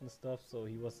that shit and stuff. So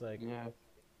he was like, Yeah.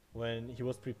 when he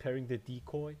was preparing the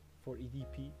decoy for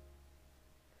EDP.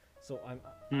 So I'm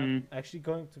Hmm. actually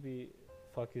going to be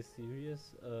fucking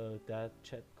serious. That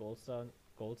Chet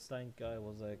Goldstein guy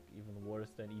was like even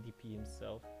worse than EDP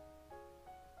himself.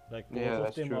 Like both Yeah, of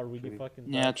that's them true. are really Actually. fucking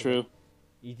Yeah, bad. But, like, true.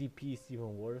 EDP is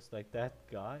even worse. Like that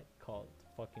guy called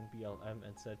fucking BLM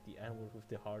and said the N word with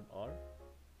the hard R,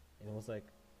 and it was like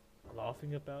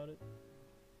laughing about it.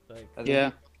 Like I think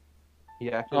Yeah.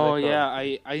 he acted Oh like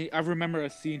yeah, I remember a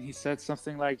scene. He said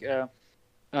something like,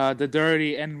 "The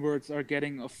dirty N words are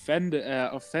getting offended.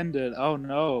 Oh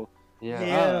no."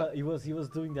 yeah. he was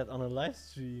doing that on a live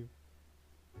stream.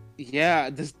 Yeah.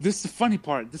 This is the funny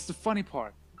part. This is the funny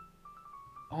part.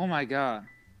 Oh my god.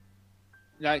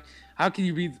 Like, how can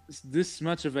you be this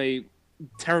much of a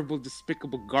terrible,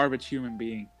 despicable, garbage human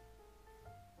being?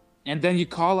 And then you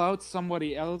call out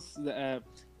somebody else. Then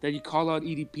you call out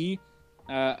EDP,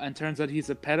 and turns out he's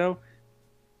a pedo.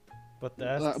 But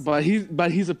asks But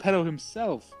he's a pedo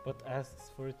himself.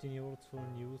 14-year-olds for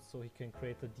news so he can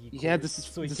create a decoy. Yeah, this is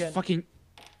so he this can is fucking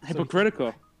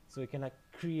hypocritical. so he can like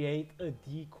create a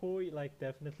decoy, like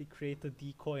definitely create a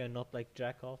decoy and not like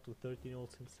jack off to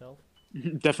 13-year-olds himself.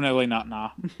 Definitely not.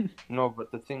 Nah. No,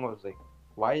 but the thing was like,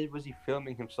 why was he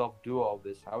filming himself do all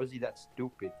this? How is he that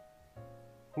stupid?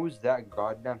 Who's that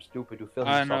goddamn stupid who filmed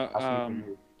I himself know, asking for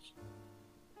nudes?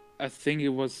 I think it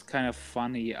was kind of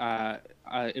funny.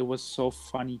 It was so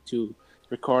funny to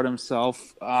record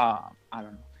himself. I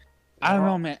don't know. I don't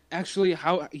know, man. Actually,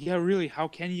 really, how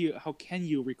can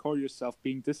you record yourself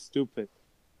being this stupid?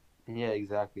 Yeah,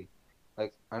 exactly.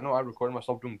 Like, I know I recorded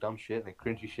myself doing dumb shit, like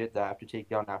cringy shit that I have to take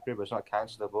down after, but it's not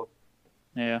cancelable.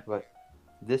 Yeah.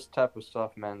 This type of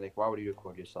stuff, man, like, why would you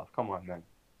record yourself? Come on, man.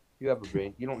 You have a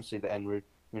brain. You don't say the N word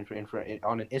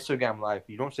on an Instagram live.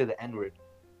 You don't say the N word.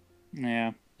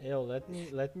 Yeah. Yo, let me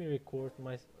record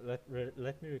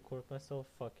let me record myself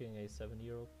fucking a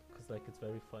 7-year-old because like it's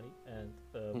very funny and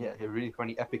Yeah, a really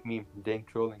funny epic meme. Dang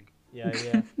trolling.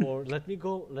 yeah. Or let me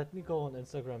go on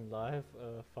Instagram live,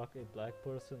 fuck a black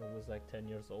person who was like 10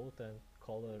 years old and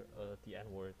call her the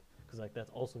N word because like that's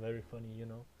also very funny, you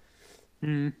know.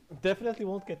 Mm. Definitely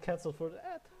won't get cancelled for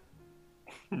that.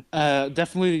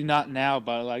 Definitely not now,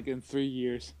 but like in 3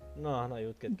 years. No, you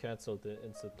would get cancelled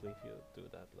instantly if you do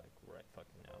that like right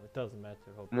fucking now. It doesn't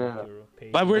matter how big No. your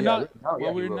page But we're is. Yeah, not. right now, yeah,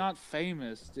 Well, he we're will. not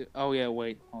famous. Oh yeah,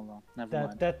 wait, hold on. Never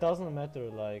mind. That doesn't matter.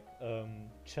 Like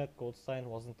Chet Goldstein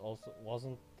wasn't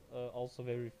also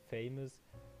very famous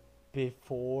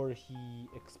before he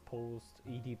exposed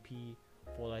EDP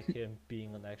for like him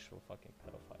being an actual fucking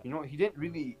pedophile. You know, he didn't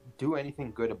really do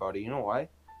anything good about it. You know why?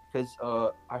 Because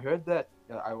I heard that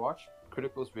I watched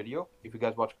Critical's video. If you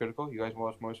guys watch Critical, you guys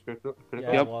watch most Critical.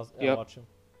 Yeah, Yep, I yep. watch him.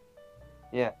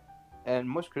 Yeah, and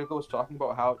most Critical was talking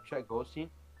about how Chet Goldstein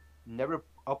never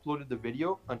uploaded the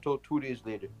video until 2 days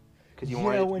later, because he wanted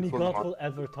Yeah, it to when be he fully got on- full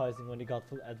advertising,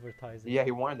 Yeah,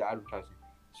 he wanted the advertising.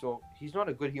 So he's not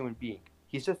a good human being.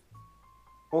 He's just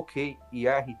okay.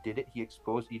 Yeah, he did it. He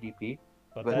exposed EDP.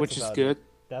 but But- that's Which is about good. It.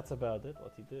 That's about it.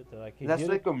 What he did. Like he That's did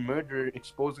like a murderer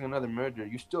exposing another murderer.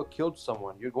 You still killed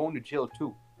someone. You're going to jail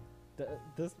too.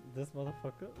 this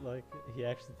motherfucker, like he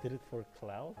actually did it for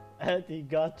clout, and he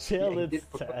got jail Yeah, he did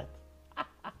for instead.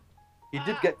 He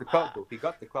did get the clout though. He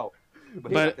got the clout, but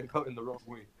he But- got the clout in the wrong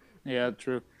way. Yeah,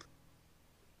 true.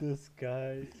 This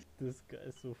guy is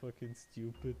so fucking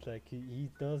stupid. Like he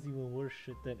does even worse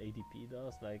shit than ADP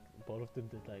does. Like both of them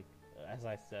did like, as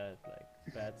I said,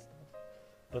 like bad stuff.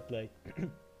 But like,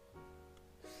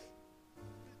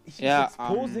 Yeah,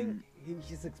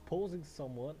 he's exposing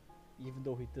someone, even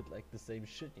though he did like the same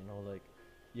shit. You know, like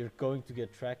you're going to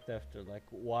get tracked after. Like,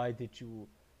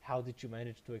 how did you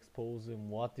manage to expose him?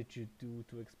 What did you do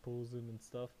to expose him and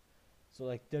stuff? So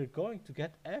like they're going to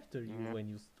get after you Yeah.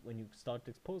 when you start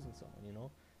exposing someone, you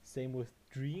know. Same with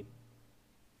Dream.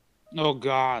 Oh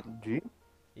God. Gee,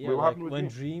 Yeah, Wait, what like happened with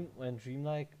when Dream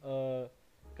like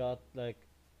got like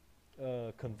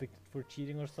convicted for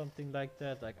cheating or something like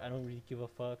that. Like I don't really give a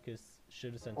fuck. His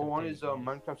shit is entertaining. on his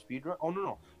Minecraft speedrun. Oh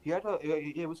no, he had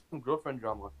it was some girlfriend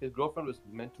drama. His girlfriend was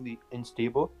mentally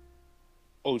unstable,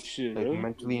 Oh shit. like Really?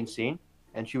 mentally insane,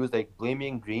 and she was like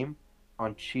blaming Dream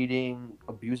on cheating,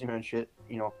 abusing her and shit.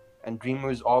 You know, and Dream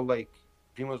was all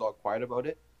quiet about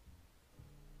it.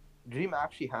 Dream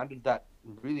actually handled that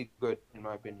really good, in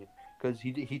my opinion, because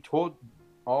he told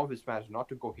all of his fans not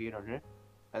to go hate on her,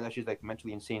 and that she's like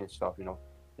mentally insane and stuff.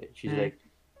 She's Mm. like,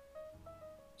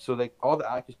 so like all the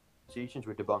accusations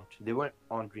were debunked. They weren't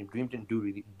on Dream. Dream didn't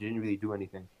really do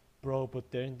anything. Bro, but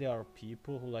then there are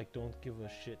people who like don't give a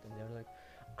shit, and they're like,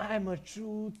 I'm a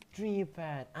true Dream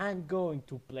fan. I'm going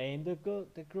to blame the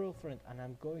girlfriend, and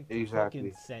I'm going to fucking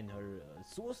Exactly. send her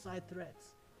suicide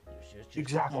threats. You should just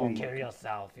Exactly. go kill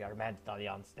yourself. You're mentally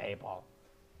unstable.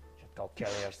 You should go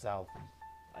kill yourself.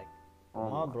 Like, Oh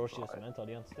come on, my bro. She's God.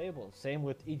 mentally unstable. Same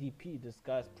with EDP. This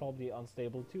guy's probably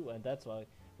unstable too, and that's why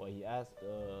he asked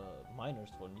minors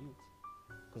for nudes.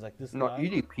 Cause like this No, guy,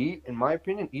 EDP, in my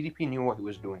opinion, EDP knew what he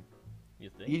was doing. you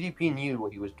think? EDP knew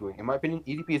what he was doing. In my opinion,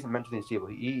 EDP isn't mentally unstable.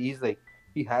 He's like,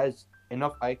 he has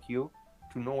enough IQ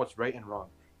to know what's right and wrong.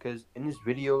 Because in his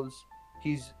videos,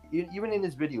 even in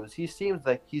his videos, he seems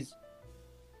like he's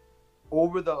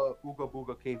over the Ooga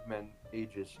Booga caveman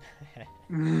ages.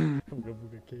 Ooga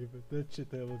Booga Caveman. That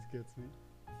shit always gets me.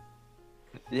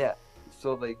 Yeah.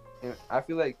 So like, I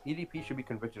feel like EDP should be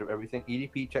convicted of everything.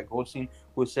 EDP Chet Goldstein,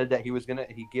 who said that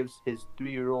he gives his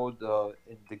 3-year-old the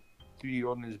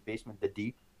 3-year-old in his basement the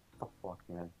D. What the fuck,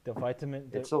 man? The vitamin,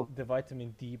 It's so the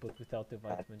vitamin D, but without the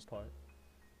vitamin part.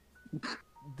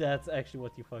 That's actually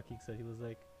what he fucking said. He was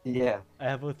like, yeah. I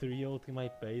have a 3-year-old in my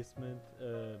basement.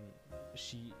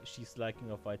 She's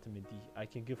lacking of vitamin D. I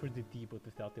can give her the D, but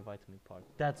without the vitamin part.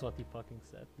 That's what he fucking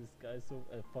said. This guy's so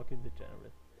fucking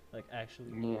degenerate. Like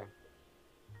actually. Yeah.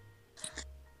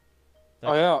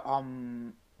 Oh yeah.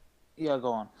 Yeah.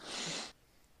 Go on.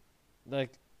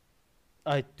 Like,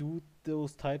 I do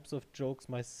those types of jokes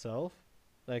myself.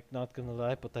 Like, not gonna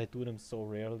lie, but I do them so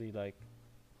rarely. Like,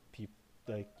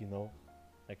 like I do them.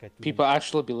 People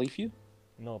actually believe you?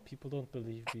 No, people don't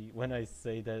believe me when I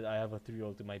say that I have a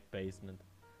 3-year-old in my basement.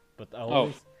 But I Oh.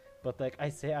 always, but like I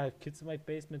say I have kids in my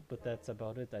basement, but that's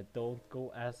about it. I don't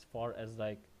go as far as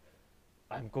like,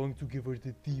 I'm going to give her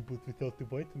the D, but without the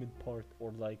vitamin part,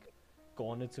 or like, go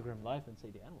on Instagram Live and say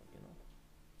the N word,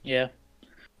 Yeah.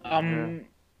 I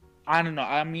don't know.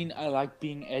 I mean, I like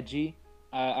being edgy.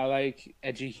 I like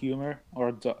edgy humor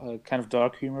or kind of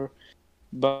dark humor,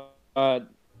 but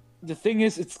the thing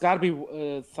is, it's got to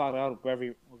be thought out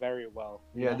very, very well.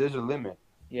 you Yeah, know? there's a limit.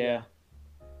 Yeah.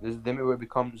 There's a limit where it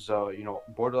becomes,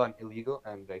 borderline illegal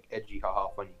and like edgy, haha,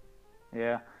 funny.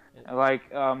 Yeah. Yeah.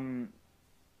 Like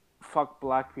fuck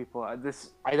black people.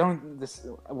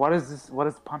 What is this? What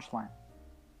is the punchline?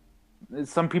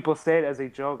 Some people say it as a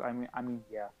joke. I mean,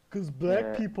 yeah. Cause black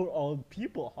Yeah. people are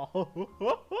people.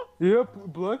 Yeah,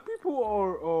 black people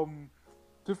are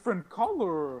different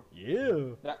color.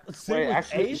 Yeah. Same Wait, with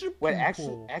actually, Asian wait,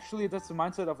 people. actually, that's the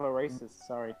mindset of a racist.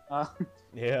 Sorry.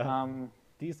 Yeah.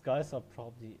 These guys are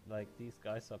probably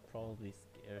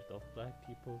scared of black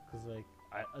people, cause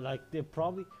they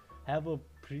probably have a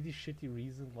pretty shitty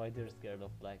reason why they're scared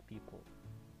of black people.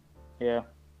 Yeah.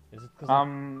 Is it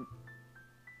cause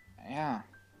Yeah.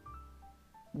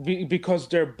 Because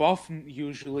they're buff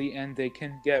usually, and they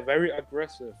can get very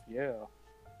aggressive. Yeah.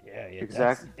 yeah,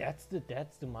 Exactly. That's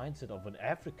the mindset of an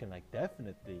African, like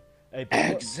definitely. Hey,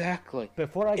 Exactly.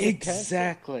 before I get canceled,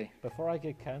 Exactly. before I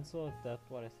get cancelled, that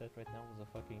what I said right now was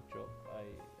a fucking joke. I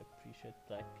appreciate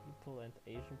black people and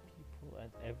Asian people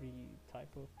and every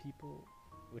type of people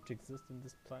which exist in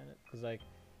this planet, because like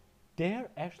there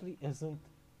actually isn't,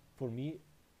 for me,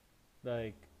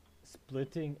 like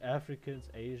splitting Africans,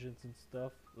 Asians and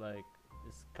stuff like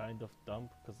is kind of dumb,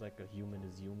 because like a human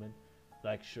is human.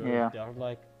 Like sure, Yeah. they are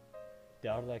like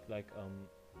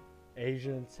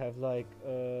Asians have like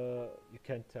you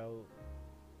can tell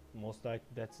most like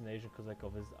that's an Asian because like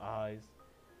of his eyes,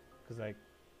 because like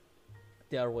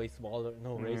they are way smaller.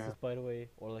 No Yeah. racist by the way,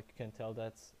 or like you can tell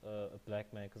that's a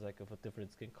black man because like of a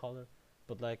different skin color.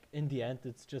 But like in the end,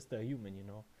 it's just a human,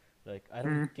 Like I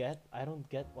don't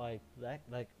get why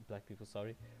black people,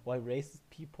 sorry, why racist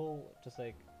people just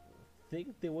like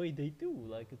think the way they do.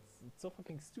 Like it's so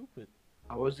fucking stupid.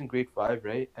 I was in grade 5,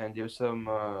 right? And there was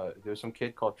some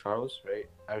kid called Charles, right?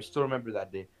 I still remember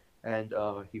that day. And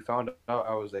he found out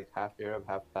I was like half Arab,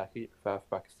 half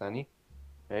Pakistani,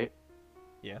 right?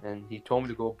 Yeah. And he told me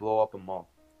to go blow up a mall.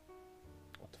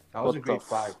 What the I was What in the grade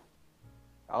 5.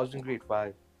 I was in grade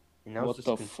 5, and I was What just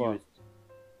the confused.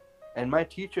 And my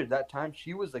teacher at that time,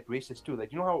 she was like racist too.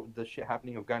 Like, you know how the shit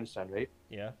happening in Afghanistan, right?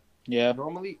 Yeah. Yeah.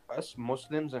 Normally, us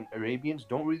Muslims and Arabians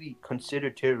don't really consider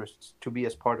terrorists to be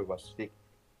as part of us.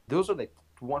 Those are like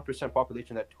 1%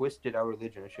 population that twisted our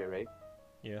religion and shit, right?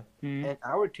 Yeah. Mm. And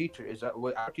our teacher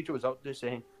was out there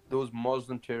saying those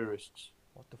Muslim terrorists.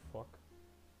 What the fuck?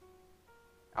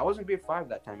 I was in grade 5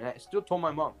 that time, and I still told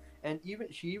my mom. And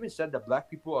she even said that black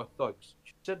people are thugs.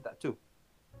 She said that too.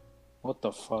 What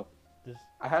the fuck?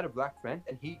 I had a black friend,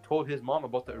 and he told his mom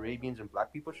about the Arabians and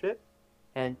black people shit.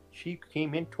 And she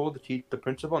came in, told the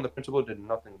principal, and the principal did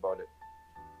nothing about it.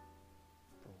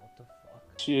 Bro, what the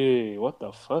fuck? Gee, what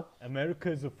the fuck?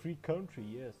 America is a free country,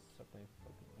 yes.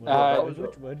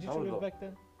 Where did you live back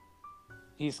then?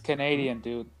 He's Canadian,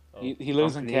 dude. Oh. He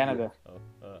lives in Canada.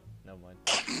 Oh, never mind.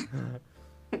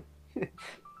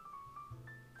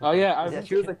 Oh yeah,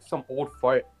 She was like some old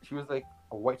fart. She was like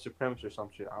a white supremacist or some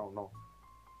shit. I don't know.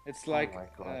 It's like, my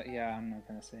God. yeah, I'm not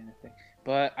gonna say anything.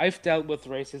 But I've dealt with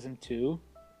racism too,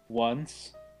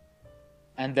 once,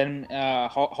 and then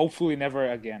hopefully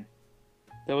never again.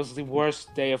 That was the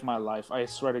worst day of my life. I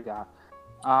swear to God.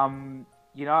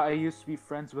 You know, I used to be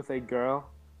friends with a girl.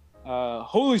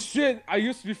 Holy shit! I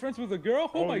used to be friends with a girl.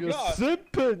 Oh my you're God!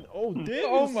 Simping! Oh damn!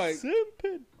 Oh you're my-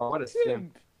 Simping! Oh, what a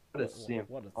simp. What a simp.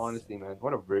 What a Honestly, man.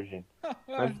 What a virgin.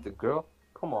 Friends with the girl?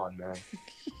 Come on, man.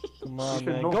 Come on, should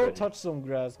man. know Go better. touch some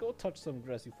grass. Go touch some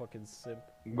grass, you fucking simp.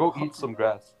 Go eat some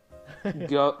grass.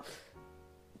 Girl.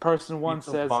 Person one Eat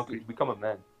some says. concrete. Become a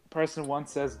man. Person one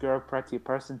says girl pretty.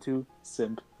 Person two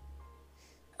simp.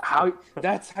 How?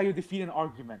 That's how you defeat an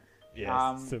argument.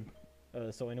 Yes, simp.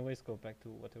 So anyways, go back to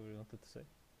whatever you wanted to say.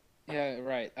 Yeah,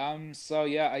 right. So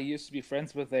yeah, I used to be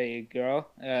friends with a girl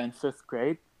in 5th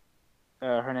grade.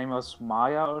 Her name was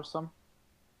Maya or some.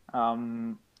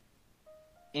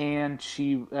 And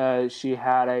she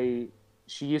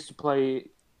used to play.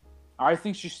 I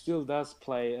think she still does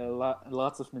play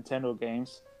lots of Nintendo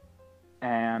games,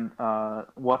 and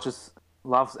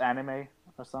loves anime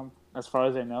or something. As far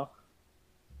as I know,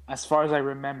 as far as I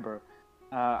remember,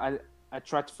 I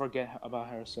tried to forget about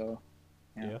her. So,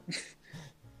 yeah.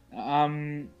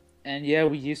 And yeah,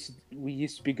 we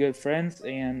used to be good friends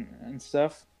and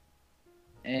stuff.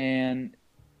 And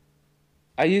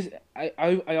I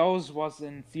always was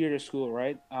in theater school,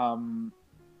 right?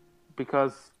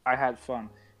 Because I had fun.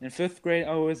 In 5th grade,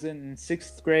 I was in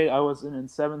 6th grade, I was in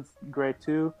 7th grade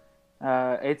too.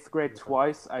 8th grade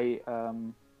twice. I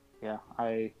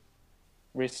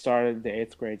restarted the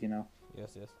 8th grade, you know.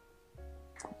 Yes.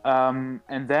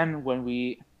 And then when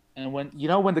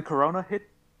the corona hit,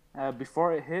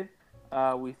 before it hit,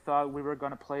 we thought we were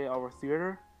gonna play our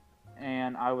theater,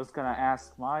 and I was gonna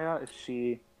ask Maya if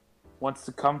she wants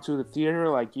to come to the theater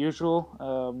like usual,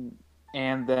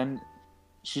 and then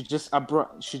she just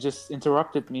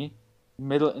interrupted me in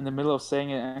the middle of saying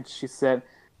it, and she said,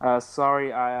 "Sorry,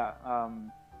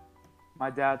 my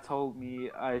dad told me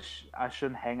I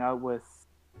shouldn't hang out with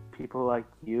people like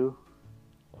you.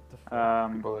 What the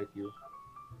fuck? People like you.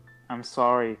 I'm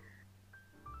sorry."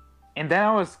 And then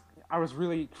I was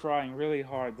really crying really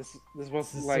hard. This was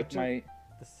This is like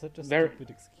This is such a Very- stupid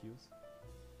excuse.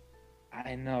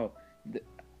 I know.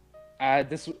 I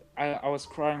was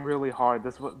crying really hard.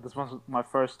 This was my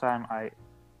first time I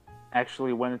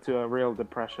actually went into a real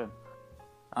depression.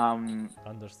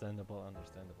 Understandable.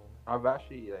 I've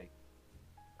actually like,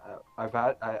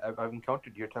 I've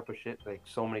encountered your type of shit like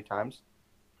so many times,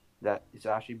 that it's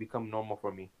actually become normal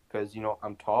for me. Cause you know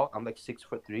I'm tall. I'm like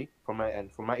 6'3" for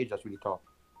my age. That's really tall.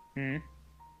 Mhm.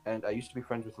 And I used to be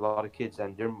friends with a lot of kids,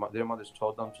 and their mothers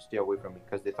told them to stay away from me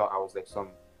because they thought I was like some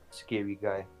scary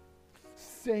guy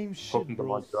Same shit, poking them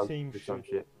bro. on drugs Same or some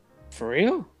shit. shit. For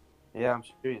real? Yeah, I'm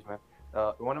serious, man.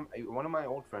 One of my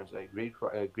old friends, like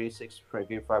grade 6 friend,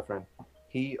 grade 5 friend,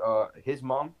 his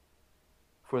mom,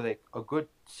 for like a good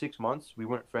 6 months, we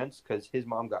weren't friends because his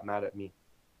mom got mad at me.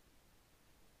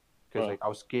 Because like I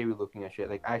was scary looking at shit.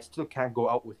 Like I still can't go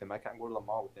out with him. I can't go to the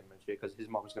mall with him and shit because his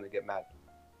mom was gonna get mad.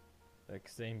 Like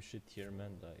same shit here,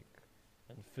 man. Like,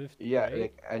 in 5th Yeah, grade,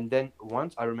 like and then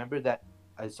once I remember that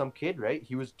some kid, right?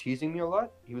 He was teasing me a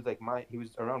lot. He was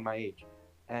around my age,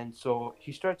 and so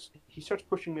he starts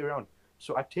pushing me around.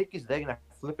 So I take his leg and I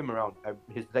flip him around.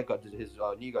 His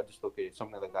knee got dislocated.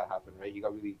 Something like that happened, right? He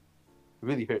got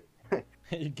really hurt.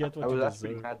 you get what I you was actually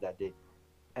deserve. mad that day.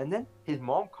 And then his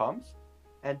mom comes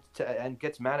and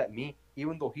gets mad at me,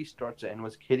 even though he starts it and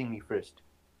was hitting me first.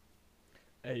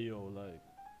 Hey yo, like,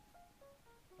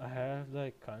 I have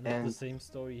like kind of the And same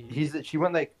story. She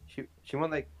went like,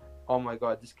 oh my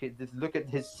god, this kid! Look at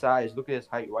his size, look at his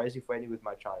height. Why is he fighting with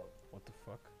my child? What the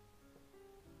fuck,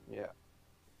 Yeah,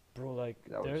 bro? Like,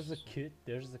 That there's was- a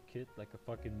kid, like a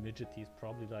fucking midget. He's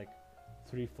probably like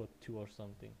 3'2" or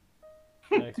something.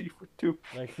 Like, 3'2".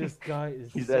 like this guy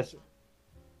is. He's such that-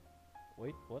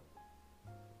 Wait, what?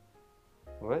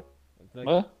 What? Like,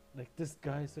 What? like this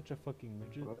guy is such a fucking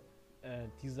midget, What?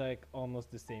 and he's like almost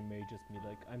the same age as me.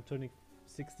 Like I'm turning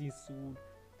 16 soon,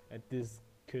 and this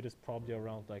kid is probably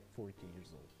around like 14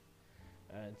 years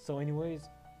old. And so, anyways,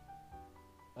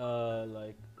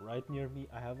 like right near me,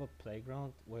 I have a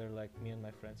playground where like me and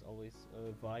my friends always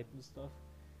vibe and stuff.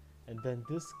 And then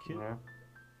Yeah.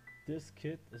 this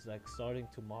kid is like starting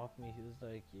to mock me. He's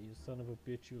like, "You son of a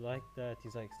bitch, you like that?"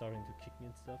 He's like starting to kick me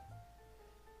and stuff.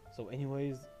 So,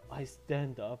 anyways, I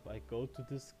stand up, I go to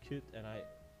this kid, and I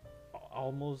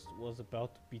almost was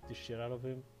about to beat the shit out of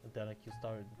him. And then like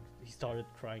he started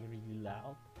crying really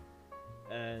loud.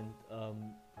 And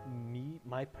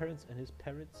my parents and his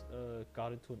parents got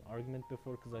into an argument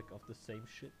before because like of the same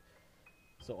shit.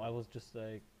 So I was just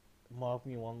like, mock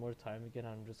me one more time again,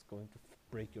 I'm just going to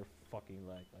break your fucking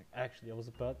leg. Like actually, I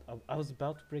was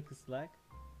about to break his leg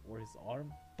or his arm,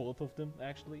 both of them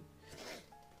actually.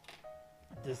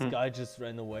 This guy just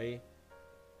ran away,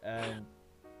 and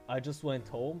I just went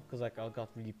home because like I got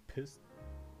really pissed,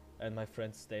 and my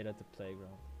friends stayed at the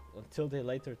playground until they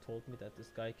later told me that this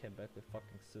guy came back with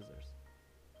fucking scissors.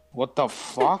 What the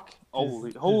fuck?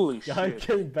 Holy This guy shit!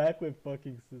 came back with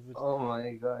fucking scissors. Oh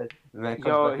my god. Man comes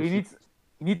Yo, back he with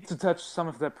needs to touch some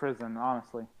of that prison,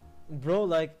 honestly. Bro,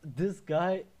 like this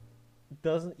guy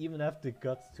doesn't even have the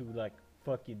guts to like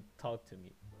fucking talk to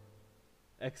me,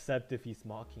 except if he's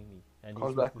mocking me and he's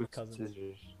comes with back his with cousins.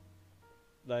 scissors.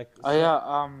 Like, Oh so-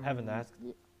 yeah. haven't asked.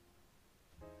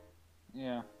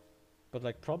 Yeah. but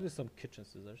like probably some kitchen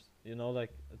scissors. You know,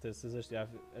 like the scissors you have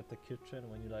at the kitchen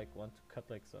when you like want to cut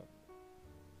like some,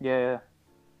 Yeah.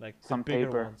 like the Some bigger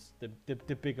paper. ones,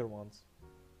 the bigger ones.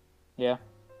 Yeah.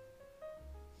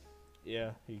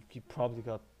 Yeah, he probably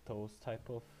got those type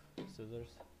of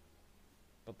scissors.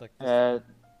 But like this,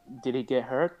 Did he get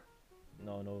hurt?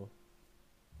 no.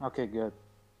 Okay, good.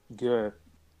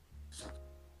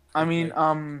 I mean,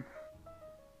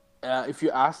 Like- if you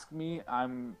ask me,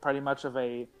 I'm pretty much of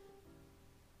a.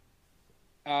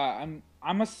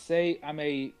 I must say I'm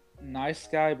a nice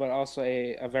guy, but also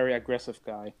a very aggressive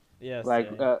guy. Yeah, Like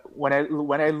same.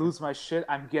 when I lose my shit,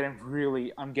 I'm getting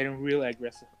really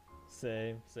aggressive,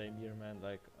 Same here, man.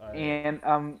 Like and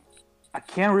I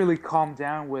can't really calm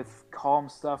down with calm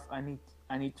stuff. I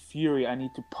need fury. I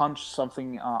need to punch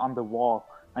something on the wall.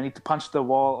 I need to punch the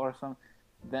wall or something.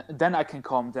 Then I can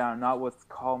calm down, not with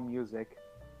calm music,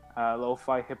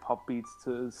 lo-fi hip hop beats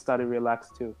to study relax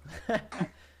to.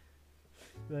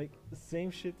 like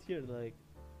same shit here. Like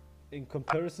in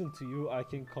comparison to you, I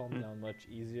can calm down much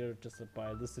easier just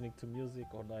by listening to music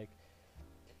or like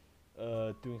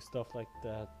doing stuff like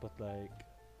that. But like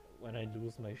when I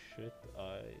lose my shit,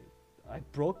 I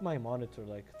broke my monitor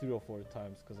like 3 or 4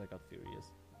 times because I got furious.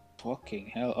 Fucking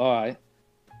hell! All right.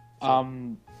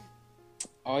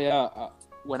 Oh yeah.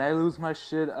 When I lose my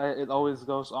shit, it always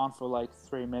goes on for like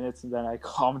 3 minutes, and then I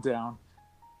calm down.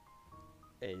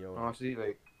 Hey yo, Honestly,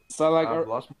 like So like, I've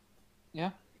lost. yeah.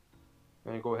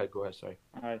 Man, go ahead. Sorry.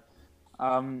 All right.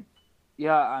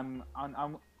 Yeah, I'm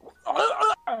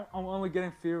only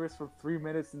getting furious for 3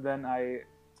 minutes, and then I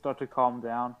start to calm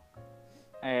down.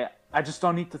 I just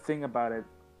don't need to think about it.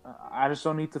 I just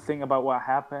don't need to think about what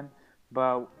happened.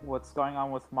 But what's going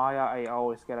on with Maya, I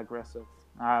always get aggressive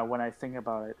when I think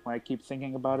about it. When I keep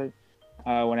thinking about it,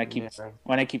 when I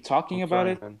keep talking I'm about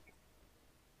sorry, it. man.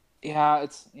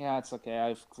 Yeah, it's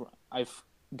okay. I've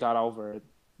got over it.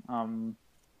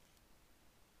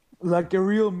 Like a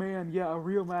real man, a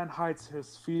real man hides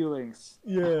his feelings.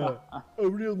 yeah, a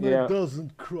real man Yeah.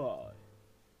 doesn't cry.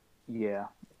 Yeah,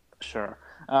 sure.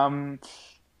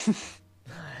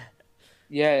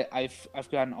 Yeah, I've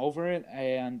gotten over it,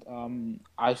 and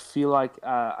I feel like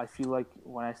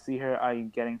when I see her, I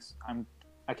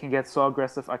can get so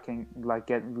aggressive. I can like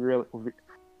get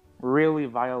really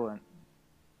violent.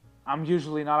 I'm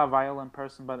usually not a violent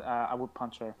person, but I would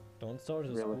punch her. Don't start a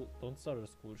Really?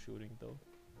 school shooting though.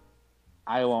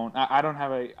 I won't. I don't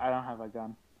have a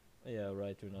gun. Yeah,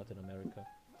 right. You're not in America.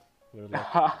 We're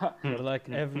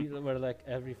like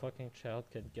every fucking child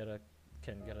can get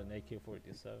an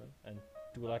AK-47 and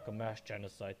do like a mass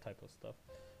genocide type of stuff.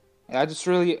 I just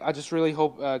really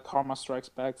hope karma strikes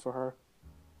back for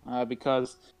her,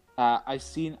 because I've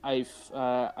seen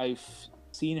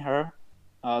her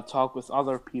talk with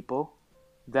other people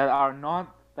that are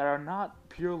not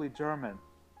purely German,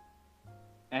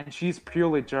 and she's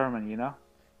purely German, you know.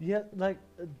 Yeah, like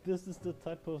this is the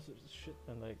type of shit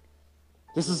and like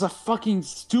This is a fucking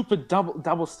stupid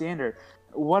double standard.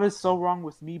 What is so wrong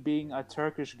with me being a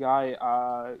Turkish guy?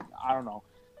 I don't know,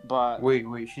 but Wait.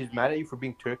 She's mad at you for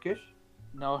being Turkish?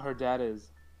 no, her dad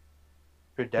is.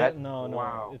 Her dad? no,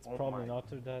 Wow. it's Oh probably my- not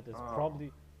her dad. Oh.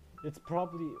 It's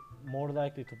probably more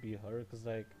likely to be her because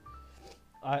like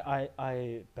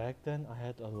I back then I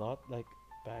had a lot like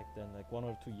 1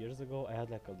 or 2 years ago I had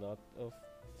like a lot of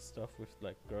stuff with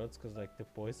like girls, cause like the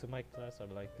boys in my class are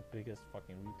like the biggest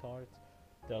fucking retards.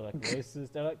 They're like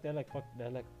racist. They're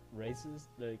like racist.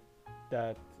 Like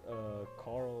that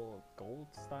Carl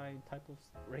Goldstein type of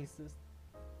racist.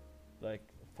 Like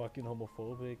fucking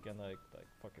homophobic and like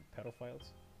fucking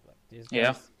pedophiles. Like these guys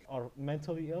Yeah. are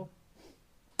mentally ill.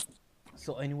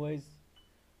 So anyways,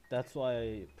 that's why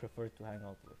I prefer to hang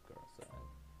out with girls. And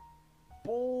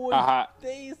boy, Haha.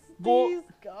 these Bo-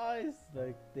 guys,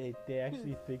 like they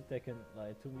actually think they can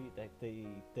lie to me. Like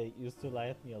they used to lie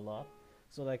at me a lot.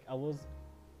 So like I was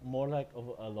more like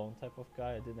of a lone type of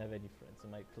guy. I didn't have any friends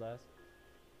in my class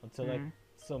until like Mhm.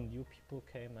 some new people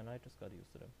came, and I just got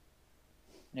used to them.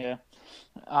 Yeah.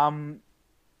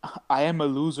 I am a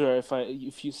loser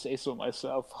if you say so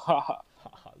myself. Haha,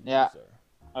 Yeah. loser.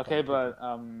 Okay, but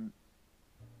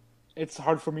it's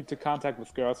hard for me to contact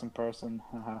with girls in person.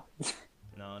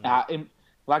 No.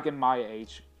 In my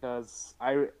age, because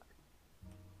I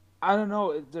don't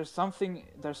know. There's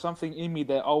something in me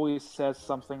that always says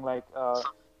something like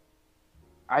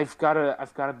I've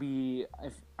gotta be.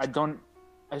 If I don't,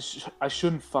 I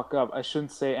shouldn't fuck up. I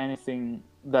shouldn't say anything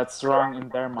that's wrong in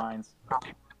their minds.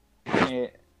 Eh,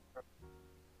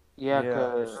 yeah,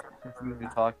 cause We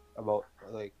talk about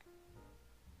like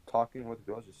talking with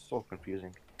girls is so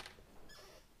confusing.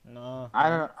 No. I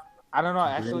don't know.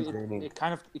 Very Actually, draining. it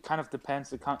kind of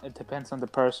depends. It depends on the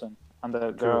person, on the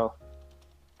True. girl.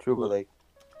 True, but like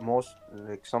most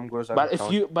like some girls I've But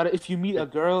encountered, if you meet a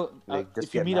girl, like, just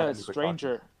if you get meet mad a at me for talking.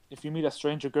 stranger, if you meet a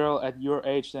stranger girl at your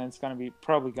age, then it's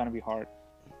probably gonna be hard.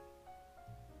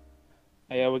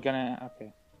 Yeah, we're gonna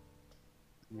okay.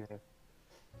 Yeah.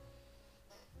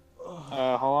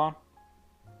 Hold on.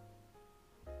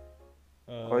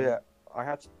 Oh yeah, I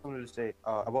had something to say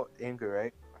about anger,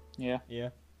 right? Yeah. Yeah.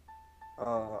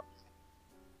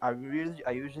 I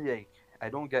usually like I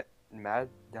don't get mad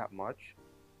that much.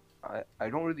 I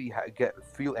don't really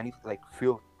feel any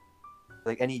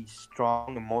any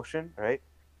strong emotion, right?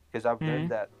 Because I've Mhm.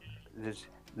 learned that this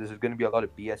is gonna be a lot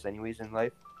of BS anyways in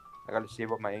life. I gotta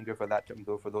save up my anger for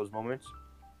those moments.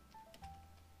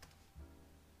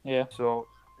 Yeah. So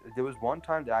there was one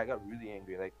time that I got really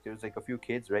angry. Like there was like a few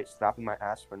kids, right, slapping my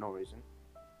ass for no reason,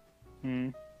 Hmm.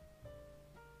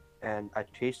 and I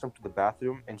chased them to the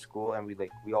bathroom in school, and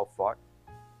we all fought.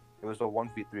 It was a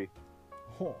 1v3.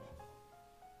 Oh.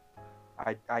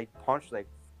 I punched like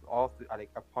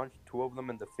I punched two of them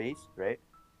in the face, right?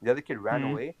 The other kid ran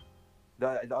Mhm. away.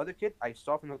 The other kid I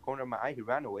saw from the corner of my eye. He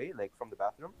ran away like from the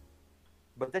bathroom,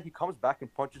 but then he comes back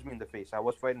and punches me in the face. I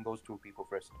was fighting those two people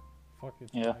first. Fuck it.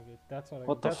 Yeah. faggot. That's what.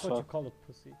 What the That's what you fuck? call a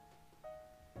pussy.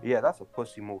 Yeah, that's a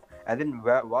pussy move. And then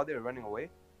while they were running away,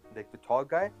 like the tall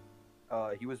guy,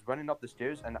 he was running up the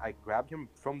stairs, and I grabbed him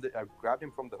from the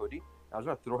hoodie. I was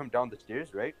gonna throw him down the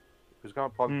stairs, right? He was gonna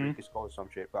probably Mhm. break his skull or some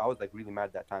shit. But I was like really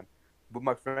mad that time. But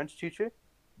my French teacher,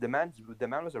 the man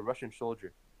was a Russian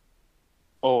soldier.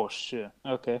 Oh shit.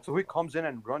 Okay. So he comes in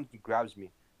and runs. He grabs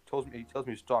me. He tells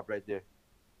me to stop right there.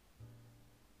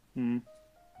 Hmm.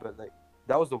 But like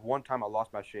that was the one time I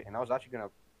lost my shit, and I was actually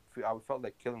I felt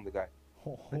like killing the guy,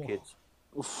 the kids.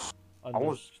 Oof. I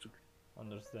almost.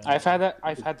 Understand. I've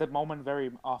had that moment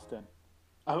very often.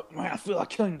 I feel like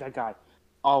killing that guy.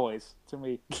 Always to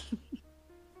me.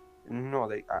 No,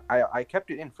 like I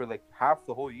kept it in for like half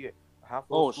the whole year, half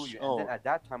the whole school year, and then at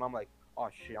that time I'm like, oh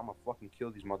shit, I'm gonna fucking kill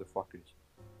these motherfuckers.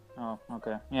 Oh,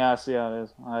 okay. Yeah, I see how it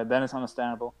is. Then it's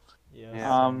understandable. Yeah.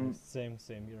 Yeah. Same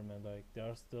here, man. Like there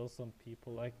are still some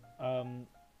people like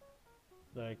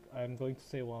I'm going to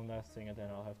say one last thing and then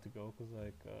I'll have to go because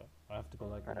I have to go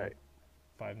like in Alright.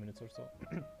 5 minutes or so.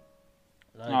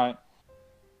 Alright.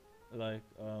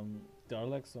 There are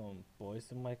like some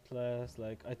boys in my class.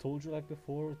 Like I told you like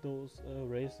before, those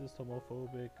racist,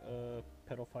 homophobic,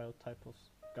 pedophile type of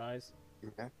guys,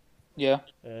 Yeah. Yeah.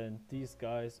 and these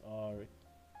guys are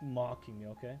mocking me.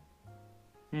 Okay.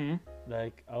 Hmm.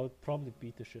 Like I would probably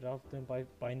beat the shit out of them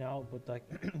by now, but like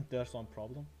there's some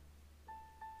problem.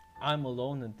 I'm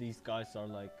alone and these guys are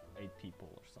like 8 people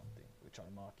or something, which are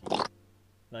mocking.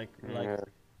 Yeah.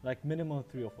 Like minimum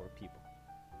 3 or 4 people.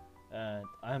 And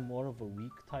I'm more of a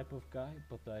weak type of guy,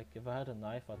 but like if I had a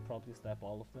knife, I'd probably stab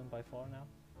all of them by far now,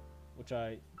 which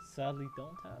I sadly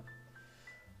don't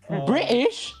have.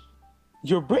 British?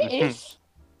 You're British?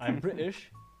 I'm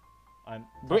British. I'm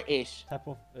British. type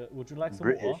of. Would you like some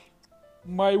British. more?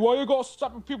 Mate, why you gotta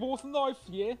stab people with a knife,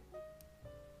 yeah?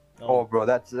 No. Oh, bro,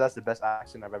 that's the best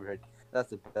accent I've ever heard. That's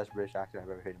the best British accent I've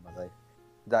ever heard in my life.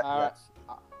 That's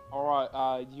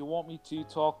Alright, you want me to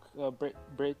talk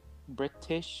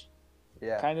British?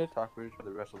 yeah. Kind of. Talk British for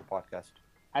the rest of the podcast.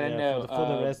 I don't Yeah, know. for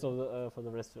the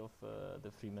rest of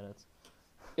the 3 minutes.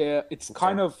 it's Okay.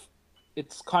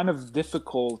 kind of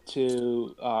difficult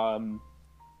to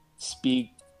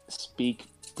speak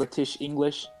British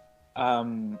English.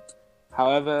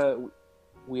 However,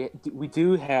 we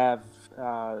do have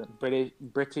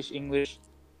British English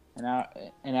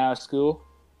in our school.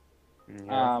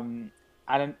 Yeah.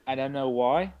 I don't know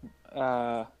why.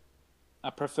 I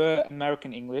prefer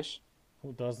American English.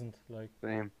 Who doesn't like?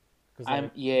 Same. Because I'm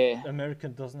like yeah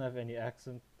American doesn't have any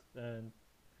accent, and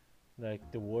like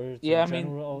the words yeah. in I mean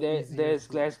general are easier there's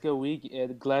to.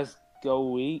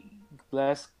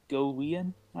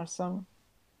 Glasgowian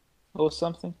or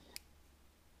something.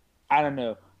 I don't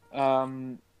know.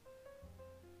 Um,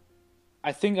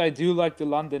 I think I do like the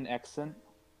London accent,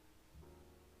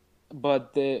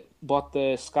 but the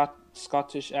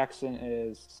Scottish accent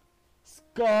is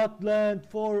Scotland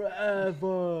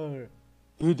forever.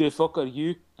 who the fuck are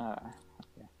you?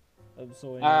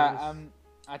 So anyways,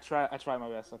 I try my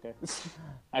best. Okay,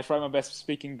 I try my best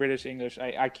speaking British English.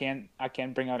 I can't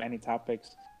bring out any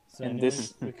topics. so and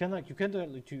anyways, this we can like you can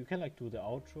like do the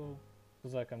outro.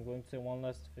 Because like I'm going to say one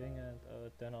last thing, and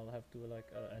then I'll have to like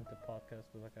end the podcast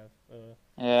because like I have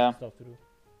yeah. stuff to do.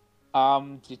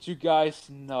 Did you guys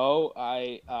know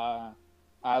I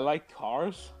like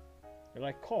cars You're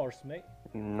like cars, mate.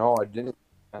 No, I didn't.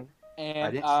 Man. I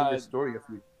and didn't see this story a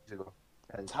few days ago.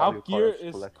 And Top Gear Cars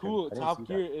is collection. cool. I didn't Top see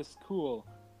Gear is cool,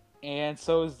 and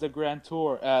so is the Grand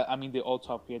Tour. I mean the old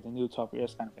Top Gear. The new Top Gear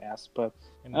is kind of ass, but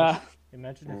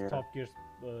Imagine Yeah. if Top Gear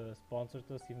sponsored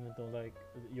us, even though like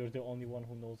you're the only one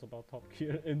who knows about Top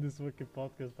Gear in this wicked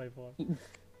podcast by far.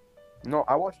 No,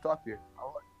 I watched Top Gear.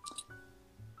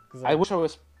 Cause, I wish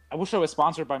I was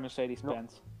sponsored by Mercedes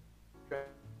Benz.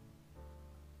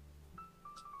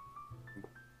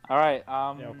 All right.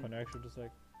 yeah, our connection just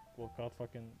like got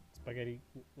fucking spaghetti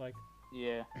like.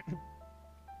 Yeah.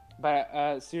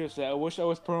 But seriously, I wish I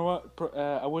was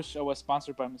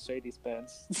sponsored by Mercedes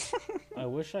Benz. I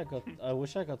wish I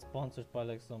got sponsored by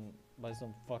like some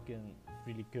fucking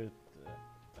really good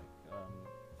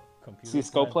computer.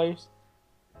 CS:GO science- players.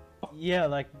 Yeah,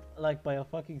 like by a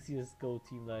fucking CS:GO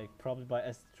team, like probably by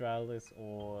Astralis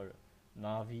or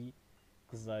Navi,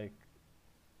 cause like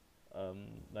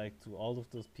to all of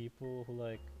those people who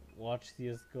like watch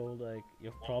CS:GO, like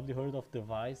you've probably heard of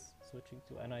Device switching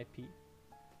to NIP.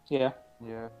 Yeah.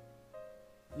 Yeah.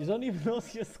 You don't even know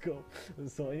CS:GO.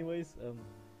 So anyways,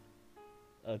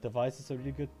 Device is a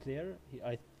really good player.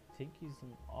 I think he's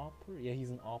an AWPer. Yeah,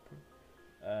 he's an AWPer.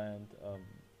 And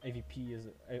AVP is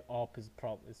AWP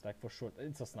is like for short.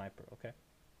 It's a sniper, okay?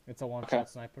 It's a one-shot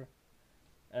sniper.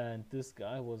 And this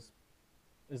guy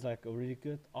is like a really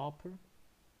good AWPer.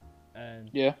 And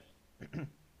Yeah.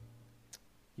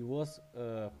 he was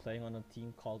playing on a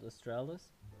team called Astralis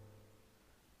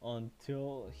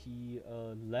until he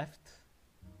left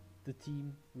the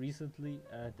team recently,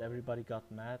 and everybody got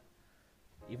mad,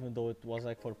 even though it was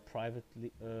like for private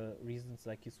reasons.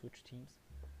 Like he switched teams.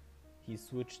 He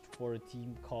switched for a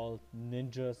team called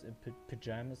Ninjas in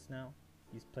Pajamas now.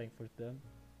 He's playing for them,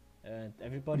 and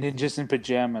everybody. Ninjas in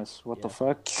pajamas. What the Yeah.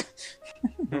 fuck?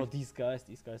 Bro, these guys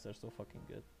are so fucking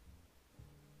good.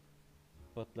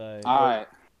 But like, Alright.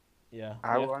 yeah.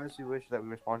 I Yeah. honestly wish that we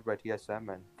were sponsored by TSM,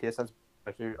 man. TSM's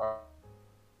my favorite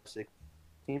R6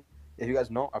 team. If you guys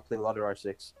know, I play a lot of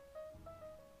R6.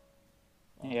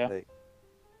 Yeah. Like,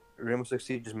 Rainbow Six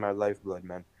Siege is my lifeblood,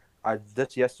 man.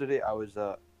 Just yesterday I was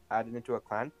added into a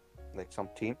clan, like some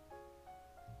team.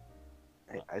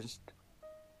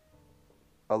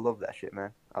 I love that shit,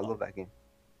 man. I love that game.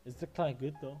 Is the clan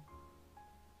good though?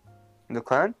 The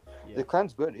clan, Yeah. the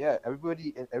clan's good. Yeah,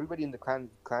 everybody in the clan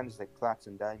is like plats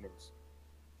and diamonds.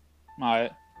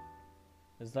 Alright.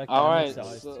 It's like Alright.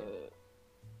 diamond sized, So, yeah.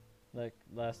 Like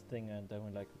last thing, and then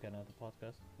we can end the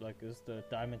podcast. Like, is the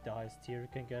diamond the highest tier you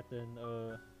can get in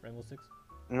Rainbow Six?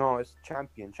 No, it's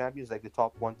champion. Champion is like the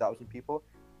top 1,000 people,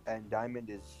 and diamond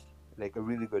is like a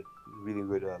really good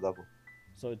level.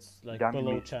 So it's like Diamond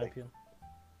below means, like- champion.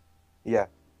 Yeah.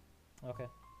 Okay.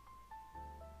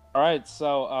 Alright,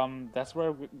 so that's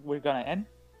where we're gonna end.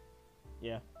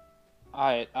 Yeah.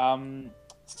 Alright,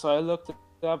 so I looked it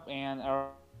up, and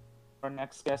our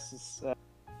next guest is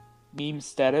Meme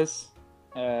Status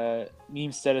 7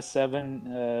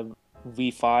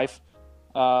 V5.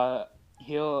 I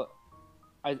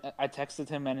texted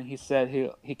him, and he said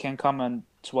he can come at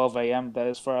 12 a.m. That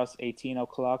is for us 18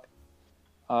 o'clock.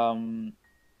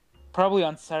 Probably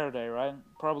on Saturday, right?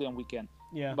 Probably on weekend.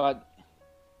 Yeah. But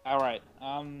all right.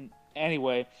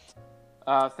 Anyway,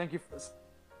 thank you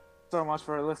so much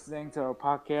for listening to our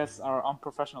podcast, our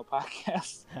unprofessional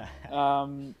podcast.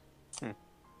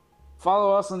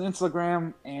 Follow us on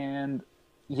Instagram and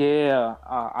Yeah,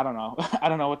 I don't know. I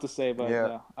don't know what to say, but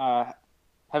Yeah.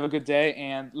 have a good day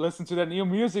and listen to the new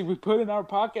music we put in our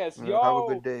podcast. Have a Yo!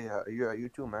 good day. You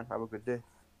too, man. Have a good day.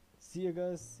 See you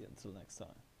guys. See you until next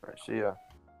time. All right, see ya.